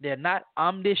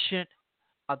omniscient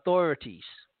authorities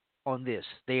on this.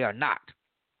 They are not.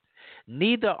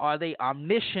 Neither are they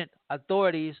omniscient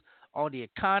authorities on the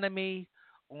economy,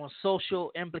 on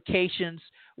social implications.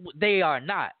 They are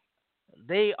not.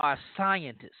 They are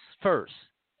scientists first.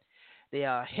 They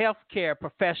are healthcare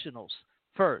professionals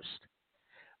first.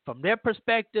 From their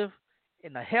perspective,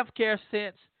 in the healthcare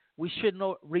sense, we should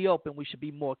not reopen. We should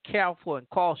be more careful and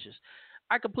cautious.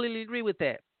 I completely agree with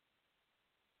that.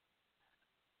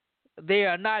 They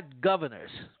are not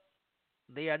governors.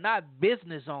 They are not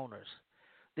business owners.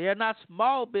 They are not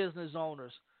small business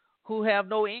owners who have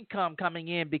no income coming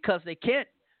in because they can't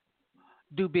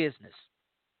do business.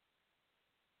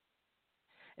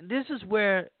 And this is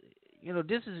where,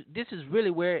 this is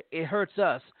really where it hurts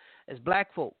us as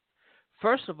black folk.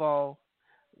 First of all,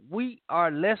 we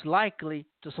are less likely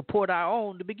to support our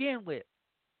own to begin with.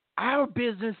 Our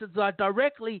black-owned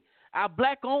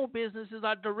businesses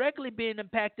are directly being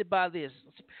impacted by this.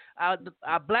 Our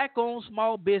black-owned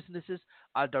small businesses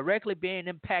are directly being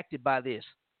impacted by this.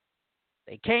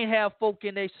 They can't have folk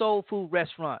in their soul food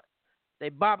restaurant, they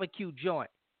barbecue joint,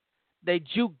 they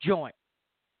juke joint,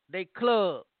 they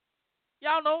club.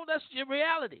 Y'all know that's your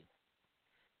reality.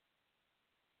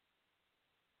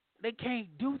 They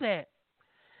can't do that,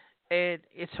 and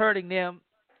it's hurting them.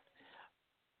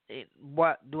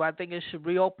 What do I think it should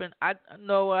reopen? I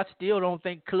still don't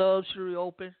think clubs should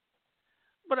reopen.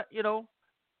 But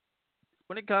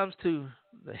when it comes to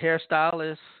the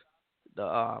hairstylists,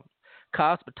 the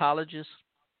cosmetologists,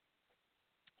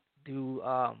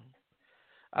 I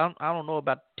don't know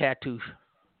about tattoos,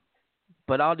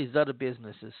 but all these other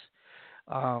businesses,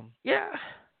 let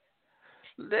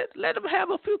them have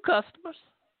a few customers.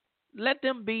 Let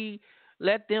them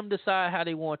decide how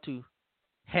they want to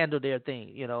handle their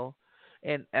thing,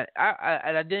 And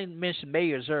I didn't mention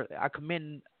mayors earlier. I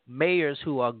commend mayors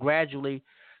who are gradually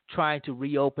trying to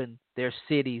reopen their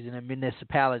cities and their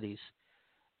municipalities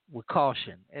with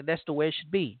caution, and that's the way it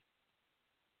should be.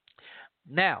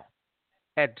 Now,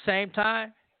 at the same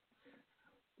time,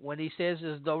 when he says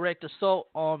it's direct assault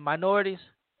on minorities,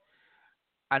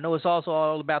 I know it's also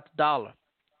all about the dollar,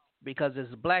 because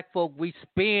as black folk, we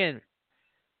spend.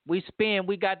 We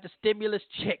got the stimulus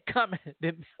check coming.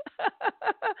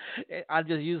 I'm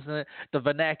just using the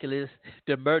vernacular,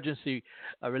 the emergency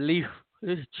relief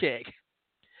check.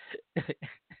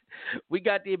 We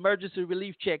got the emergency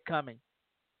relief check coming.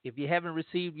 If you haven't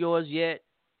received yours yet,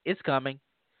 it's coming.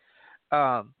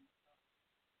 And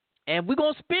we're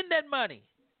going to spend that money.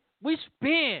 We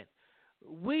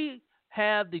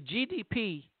have the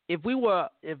GDP. If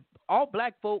all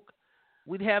black folk,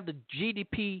 we'd have the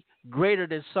GDP greater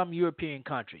than some European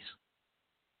countries.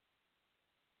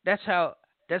 That's how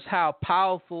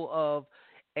powerful of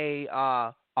a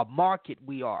market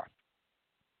we are.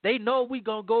 They know we're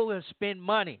gonna go and spend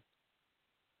money,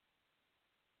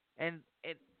 and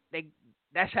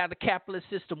that's how the capitalist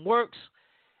system works.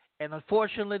 And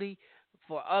unfortunately,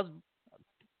 for us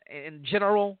in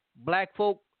general, black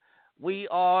folk, we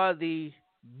are the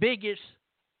biggest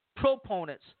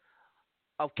proponents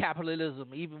of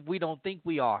capitalism. Even if we don't think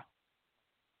we are.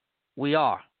 We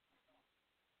are.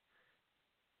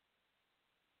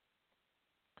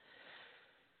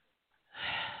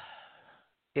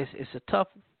 It's a tough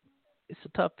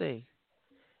thing.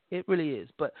 It really is.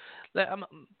 But I'm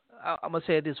gonna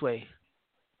say it this way.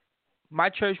 My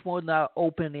church will not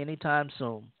open anytime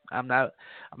soon. I'm not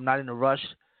in a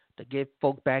rush to get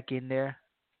folk back in there,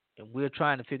 and we're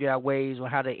trying to figure out ways on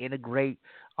how to integrate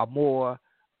a more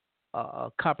a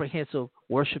comprehensive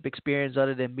worship experience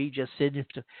other than me just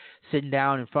sitting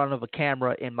down in front of a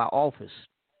camera in my office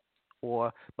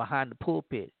or behind the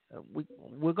pulpit.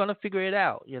 We're gonna figure it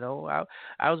out.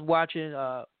 I was watching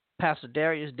Pastor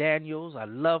Darius Daniels. I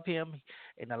love him,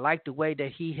 and I like the way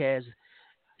that he has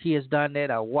done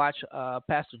that. I watch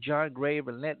Pastor John Gray,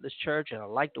 Relentless Church, and I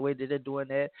like the way that they're doing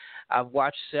that. I've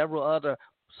watched several other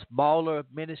smaller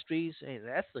ministries, and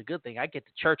that's the good thing. I get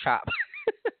to church hop,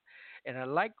 and I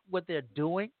like what they're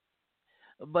doing.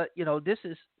 But this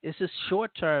is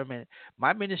short term, and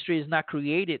my ministry is not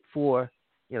created for.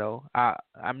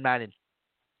 I'm not in.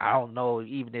 I don't know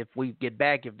even if we get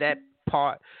back if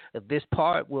this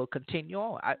part will continue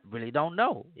on. I really don't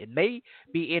know. It may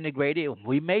be integrated.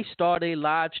 We may start a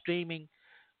live streaming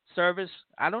service.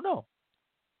 I don't know.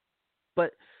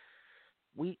 But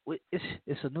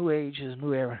it's a new age, it's a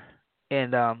new era,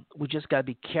 and we just gotta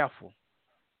be careful.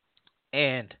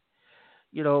 And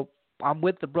I'm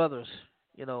with the brothers.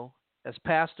 As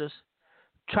pastors,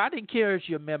 try to encourage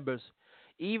your members,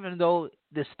 even though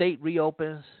the state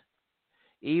reopens.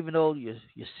 Even though your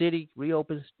city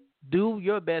reopens, do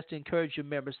your best to encourage your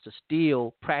members to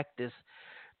still practice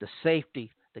the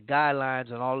safety, the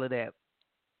guidelines, and all of that,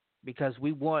 because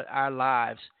we want our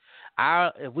lives.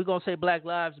 If we're gonna say Black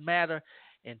Lives Matter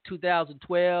in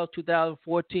 2012,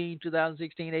 2014,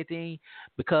 2016, 18,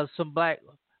 because some black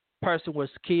person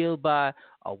was killed by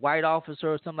a white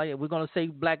officer or something like that, we're gonna say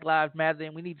Black Lives Matter.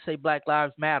 Then we need to say Black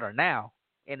Lives Matter now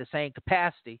in the same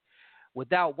capacity,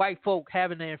 without white folk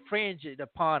having to infringe it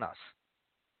upon us.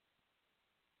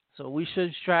 So we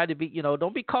should try to be,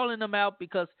 don't be calling them out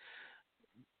because,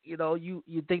 you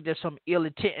think there's some ill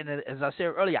intent. And as I said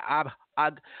earlier,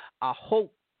 I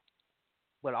hope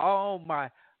with all my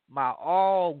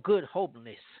all good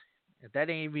hopeness, if that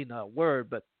ain't even a word,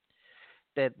 but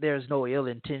that there's no ill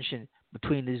intention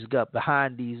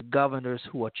behind these governors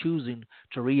who are choosing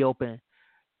to reopen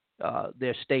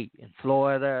their state in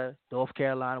Florida, North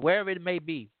Carolina, wherever it may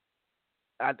be,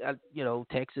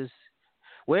 Texas,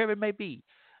 wherever it may be.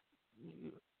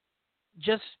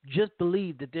 Just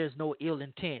believe that there's no ill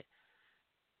intent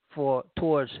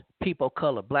towards people of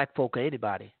color, black folk, or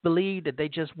anybody. Believe that they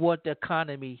just want the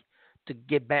economy to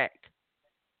get back,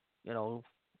 on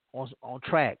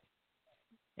track.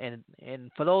 And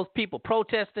for those people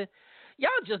protesting,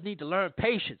 y'all just need to learn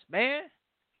patience, man.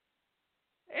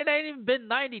 It ain't even been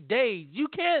 90 days. You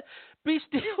can't be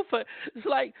still for. It's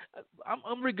like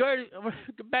I'm regarding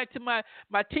back to my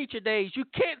teacher days. You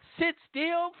can't sit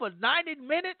still for 90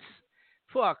 minutes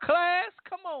for a class.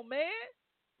 Come on, man.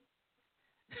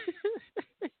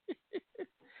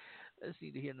 Let's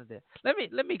see the end of that. Let me,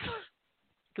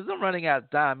 because I'm running out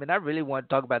of time, and I really want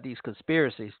to talk about these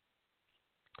conspiracies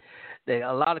that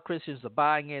a lot of Christians are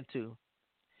buying into.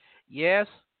 Yes.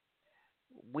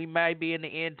 We might be in the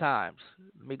end times.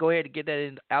 Let me go ahead and get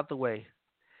that out the way.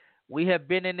 We have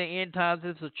been in the end times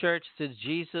as a church since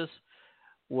Jesus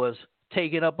was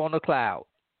taken up on the cloud.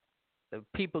 The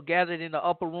people gathered in the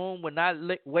upper room were not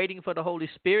waiting for the Holy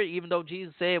Spirit, even though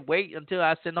Jesus said, wait until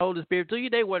I send the Holy Spirit to you.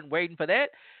 They weren't waiting for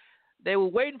that. They were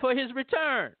waiting for his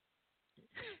return.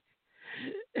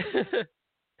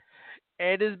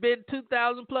 And it's been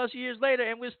 2,000 plus years later,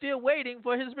 and we're still waiting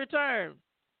for his return.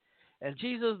 And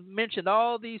Jesus mentioned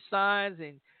all these signs,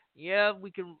 and we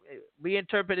can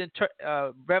reinterpret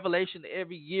Revelation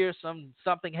every year.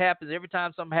 Something happens. Every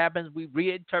time something happens, we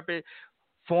reinterpret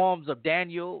forms of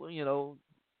Daniel,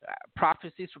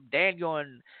 prophecies from Daniel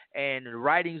and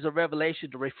writings of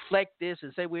Revelation to reflect this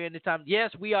and say we're in the time.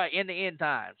 Yes, we are in the end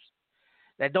times.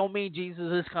 That don't mean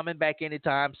Jesus is coming back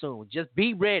anytime soon. Just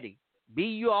be ready. Be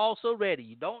you also ready.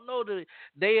 You don't know the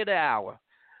day or the hour.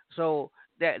 So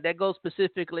that goes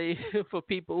specifically for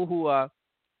people who are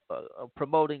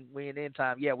promoting we're in the end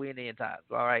time. Yeah, we're in the end times.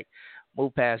 All right,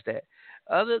 move past that.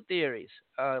 Other theories,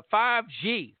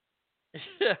 5G.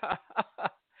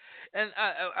 And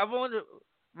I want to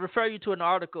refer you to an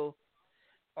article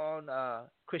on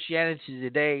Christianity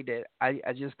Today that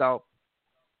I just thought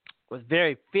was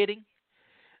very fitting.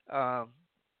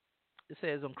 It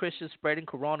says, on Christians spreading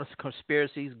corona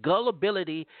conspiracies,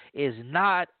 gullibility is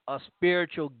not a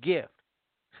spiritual gift.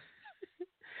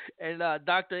 And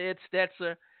Dr. Ed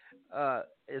Stetzer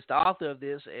is the author of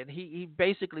this, and he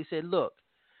basically said, look,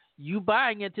 you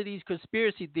buying into these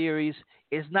conspiracy theories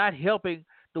is not helping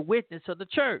the witness of the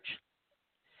church.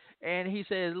 And he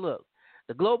says, look,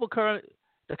 the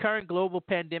current global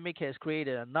pandemic has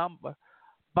created a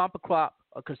bumper crop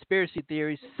of conspiracy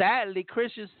theories. Sadly,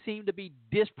 Christians seem to be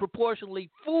disproportionately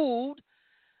fooled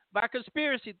by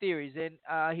conspiracy theories.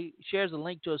 And he shares a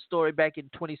link to a story back in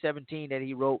 2017 that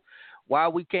he wrote, Why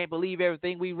We Can't Believe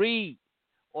Everything We Read.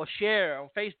 or share on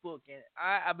Facebook. And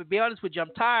I'll be honest with you,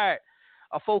 I'm tired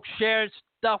of folks sharing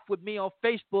stuff with me on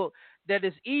Facebook that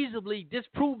is easily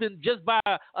disproven just by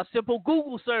a simple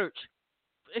Google search.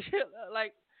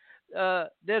 Like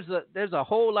there's a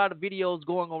whole lot of videos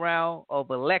going around of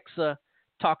Alexa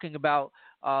talking about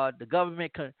the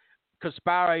government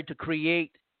conspiring to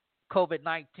create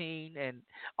COVID-19 and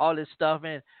all this stuff,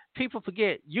 and people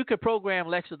forget you can program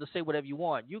Alexa to say whatever you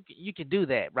want. You can do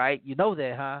that, right? You know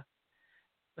that, huh?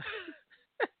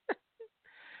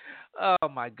 Oh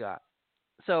my God!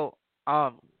 So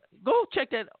go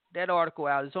check that article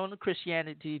out. It's on the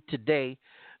Christianity Today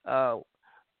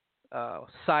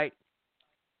site,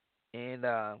 and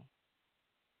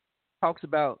talks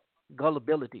about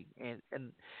gullibility and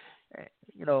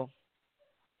you know,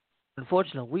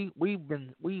 unfortunately we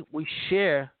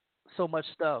share so much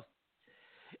stuff,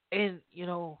 and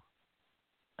uh,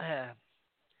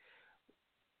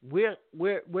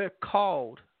 we're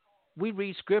called. We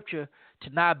read scripture to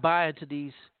not buy into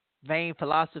these vain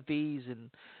philosophies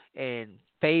and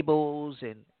fables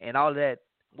and all that.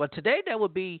 Well, today that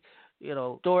would be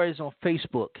stories on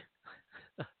Facebook,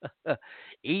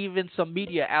 even some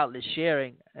media outlets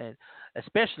sharing, and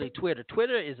especially Twitter.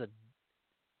 Twitter is a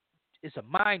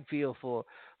minefield for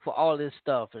all this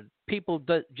stuff, and people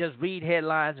just read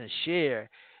headlines and share.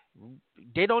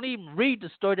 They don't even read the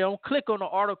story. They don't click on the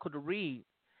article to read.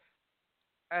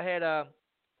 I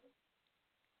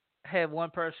had one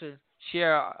person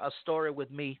share a story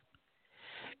with me,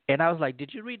 and I was like,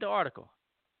 "Did you read the article?"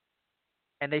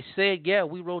 And they said, "Yeah,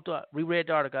 we read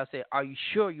the article." I said, "Are you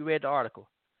sure you read the article?"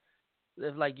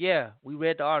 They're like, "Yeah, we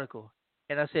read the article."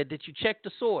 And I said, "Did you check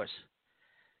the source?"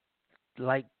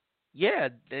 Like, yeah.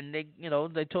 And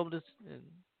they told us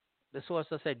the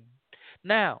source. I said,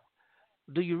 "Now,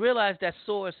 do you realize that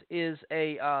source is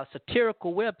a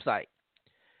satirical website?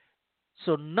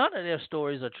 So none of their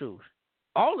stories are true.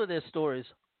 All of their stories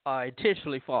are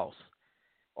intentionally false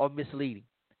or misleading,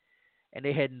 and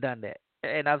they hadn't done that."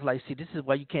 And I was like, "See, this is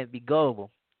why you can't be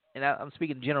gullible." And I'm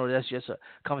speaking in general. That's just a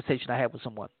conversation I had with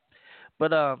someone.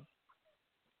 But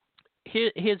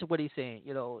here's what he's saying.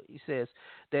 He says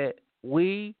that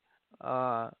we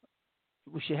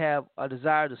should have a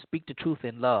desire to speak the truth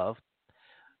in love,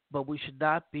 but we should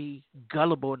not be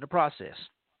gullible in the process.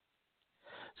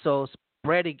 So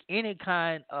spreading any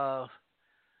kind of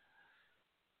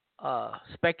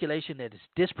speculation that is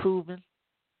disproven,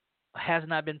 has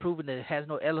not been proven, that it has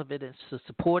no evidence to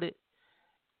support it,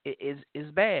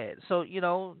 is bad. So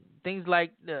things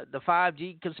like the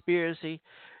 5G conspiracy,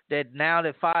 that now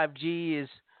that 5G is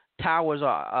towers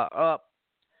are up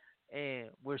and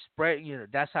we're spreading.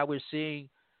 That's how we're seeing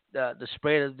the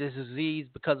spread of this disease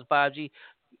because of 5G.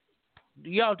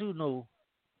 Y'all do know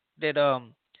that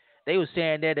they were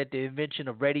saying that at the invention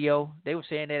of radio. They were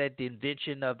saying that at the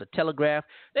invention of the telegraph.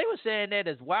 They were saying that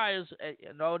as wires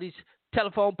and all these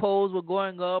telephone poles were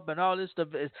going up and all this stuff.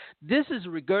 This is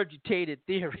regurgitated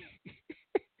theory.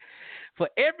 For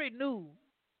every new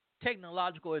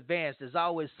technological advance, there's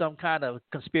always some kind of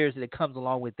conspiracy that comes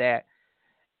along with that.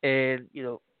 And,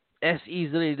 that's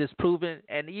easily disproven.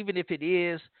 And even if it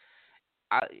is,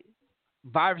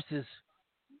 viruses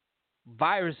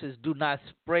do not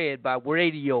spread by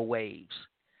radio waves.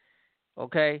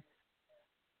 Okay?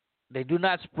 They do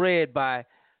not spread by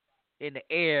in the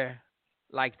air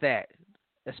like that,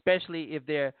 especially if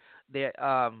they're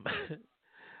as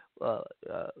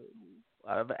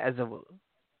a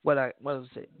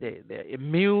they're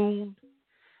immune.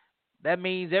 That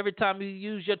means every time you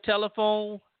use your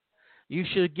telephone, you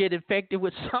should get infected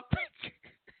with something.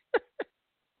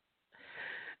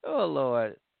 Oh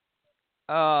Lord.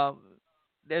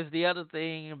 There's the other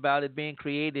thing about it being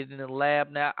created in the lab.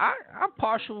 Now, I'm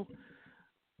partial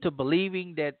to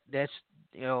believing that's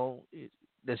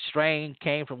the strain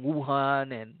came from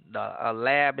Wuhan and a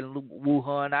lab in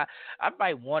Wuhan. I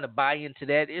might want to buy into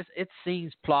that. It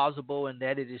seems plausible in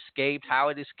that it escaped, how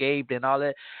it escaped, and all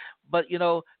that. But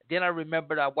then I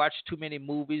remembered I watched too many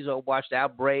movies, or watched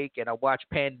Outbreak, and I watched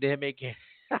Pandemic. And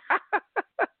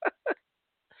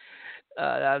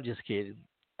I'm just kidding.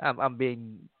 I'm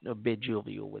being a bit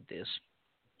jovial with this.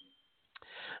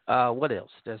 What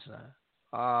else?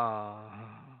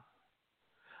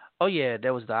 Oh yeah,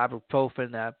 there was the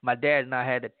ibuprofen. My dad and I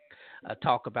had a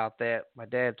talk about that. My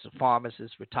dad's a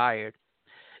pharmacist, retired,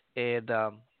 and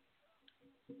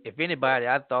if anybody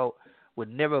I thought would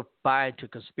never buy into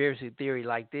conspiracy theory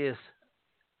like this,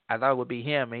 I thought it would be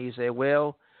him. And he said,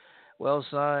 "Well,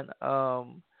 son,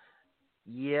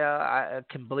 yeah, I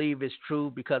can believe it's true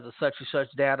because of such and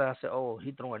such data." I said, "Oh,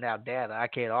 he's throwing out data. I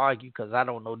can't argue because I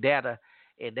don't know data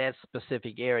in that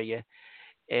specific area."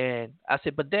 And I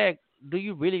said, "But Dad, do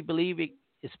you really believe it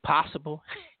is possible?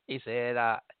 He said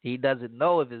he doesn't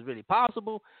know if it's really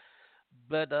possible,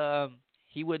 but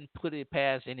he wouldn't put it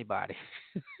past anybody.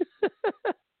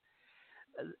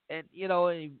 And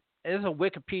there's a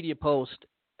Wikipedia post,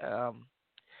 um,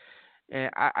 and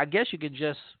I guess you can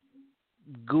just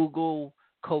Google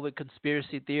COVID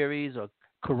conspiracy theories or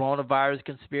coronavirus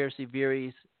conspiracy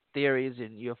theories,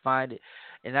 and you'll find it.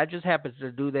 And I just happened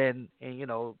to do that,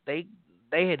 and they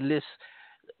had list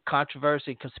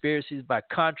controversy and conspiracies by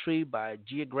country, by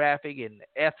geographic and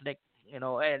ethnic. And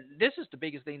this is the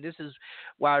biggest thing. This is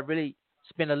why I really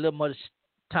spend a little much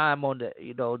time on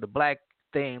the black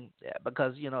thing,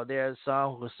 because there are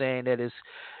some who are saying that it's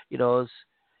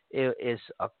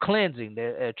a cleansing.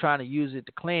 They're trying to use it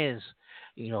to cleanse,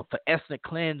 for ethnic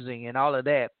cleansing and all of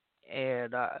that.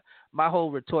 And my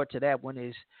whole retort to that one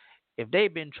is, if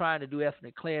they've been trying to do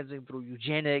ethnic cleansing through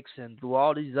eugenics and through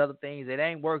all these other things, it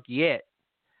ain't worked yet.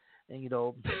 And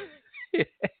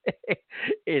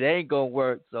it ain't gonna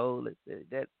work. So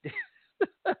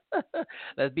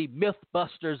let's be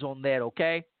mythbusters on that,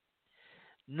 okay?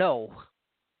 No,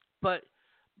 but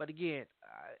again,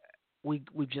 we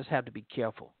just have to be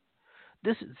careful.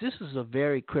 This is a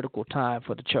very critical time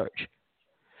for the church.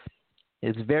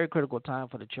 It's a very critical time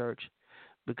for the church,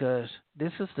 because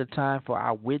this is the time for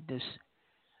our witness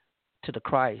to the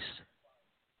Christ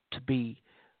to be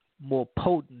more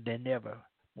potent than ever,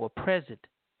 more present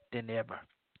than ever,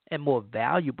 and more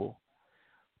valuable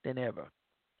than ever.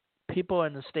 People are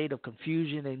in a state of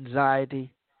confusion,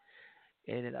 anxiety,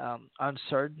 and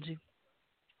uncertainty,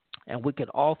 and we can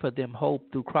offer them hope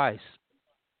through Christ.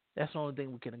 That's the only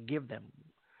thing we can give them.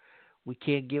 We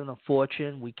can't give them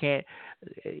fortune. We can't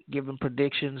give them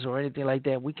predictions or anything like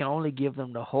that. We can only give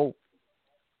them the hope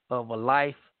of a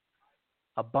life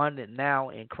abundant now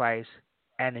in Christ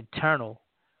and eternal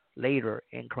later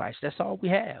in Christ. That's all we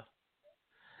have.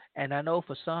 And I know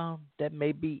for some that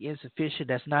may be insufficient.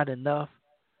 That's not enough.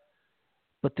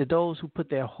 But to those who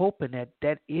put their hope in that,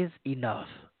 that is enough.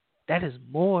 That is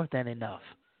more than enough.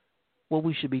 What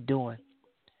we should be doing.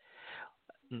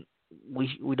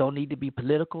 We don't need to be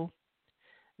political.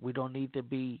 We don't need to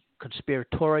be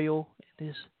conspiratorial in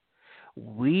this.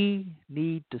 We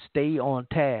need to stay on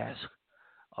task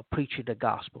of preaching the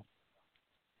gospel.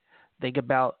 Think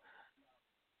about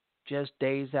just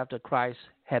days after Christ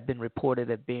had been reported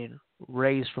as being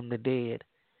raised from the dead.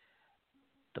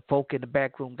 The folk in the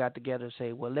back room got together and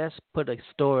say, well, let's put a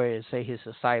story and say his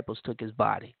disciples took his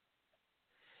body.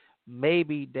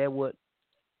 Maybe that would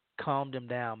calm them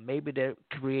down. Maybe that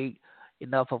would create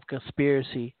enough of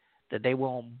conspiracy that they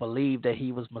won't believe that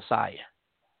he was Messiah.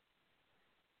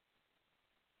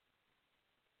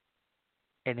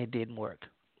 And it didn't work.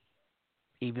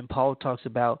 Even Paul talks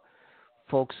about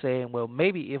folks saying, well,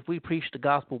 maybe if we preach the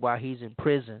gospel while he's in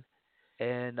prison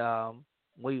and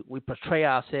we portray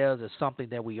ourselves as something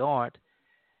that we aren't,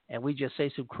 and we just say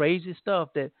some crazy stuff,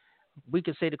 that we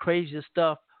could say the craziest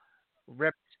stuff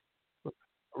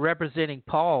representing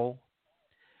Paul,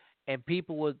 and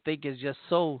people would think it's just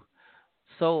so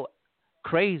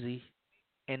crazy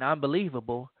and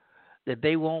unbelievable that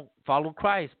they won't follow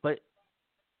Christ. But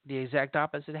the exact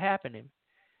opposite happened.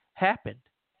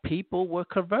 People were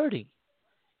converting,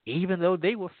 even though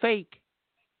they were fake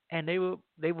and they were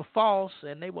false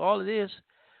and they were all of this.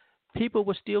 People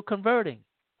were still converting.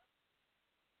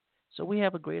 So we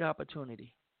have a great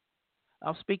opportunity.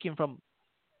 I'm speaking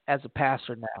as a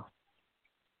pastor now.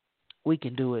 We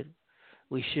can do it.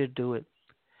 We should do it.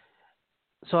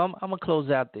 So I'm gonna close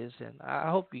out this, and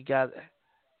I hope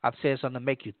I've said something to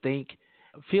make you think.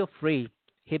 Feel free,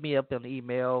 hit me up on the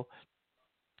email,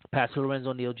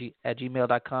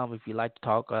 PastorLorenzoNeal@gmail.com if you'd like to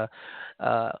talk,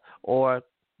 or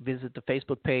visit the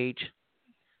Facebook page,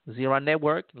 Zero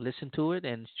Network. Listen to it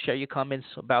and share your comments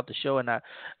about the show, and I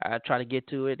try to get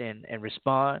to it and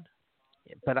respond.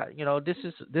 But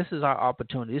this is our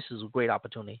opportunity. This is a great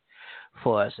opportunity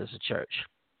for us as a church,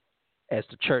 as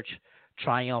the church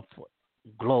triumphant,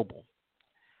 global,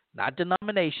 not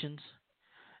denominations,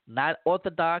 not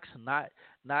orthodox, not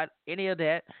any of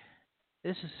that.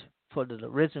 This is for the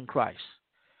risen Christ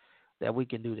that we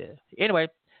can do that. Anyway,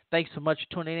 thanks so much for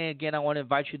tuning in. Again, I want to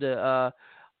invite you to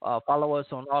follow us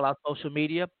on all our social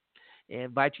media. I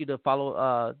invite you to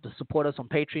to support us on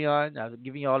Patreon. I'm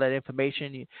giving you all that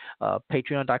information.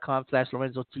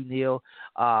 Patreon.com/Lorenzo T. Neal.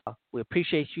 We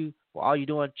appreciate you for all you're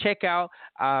doing. Check out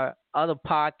our other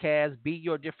podcasts, Be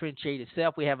Your Differentiated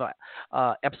Self. We have a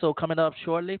episode coming up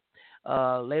shortly,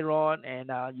 later on, and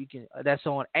that's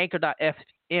on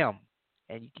Anchor.fm,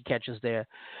 and you can catch us there.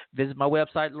 Visit my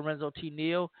website, Lorenzo T.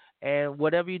 Neal, and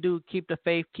whatever you do, keep the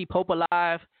faith, keep hope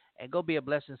alive, and go be a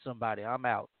blessing to somebody. I'm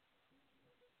out.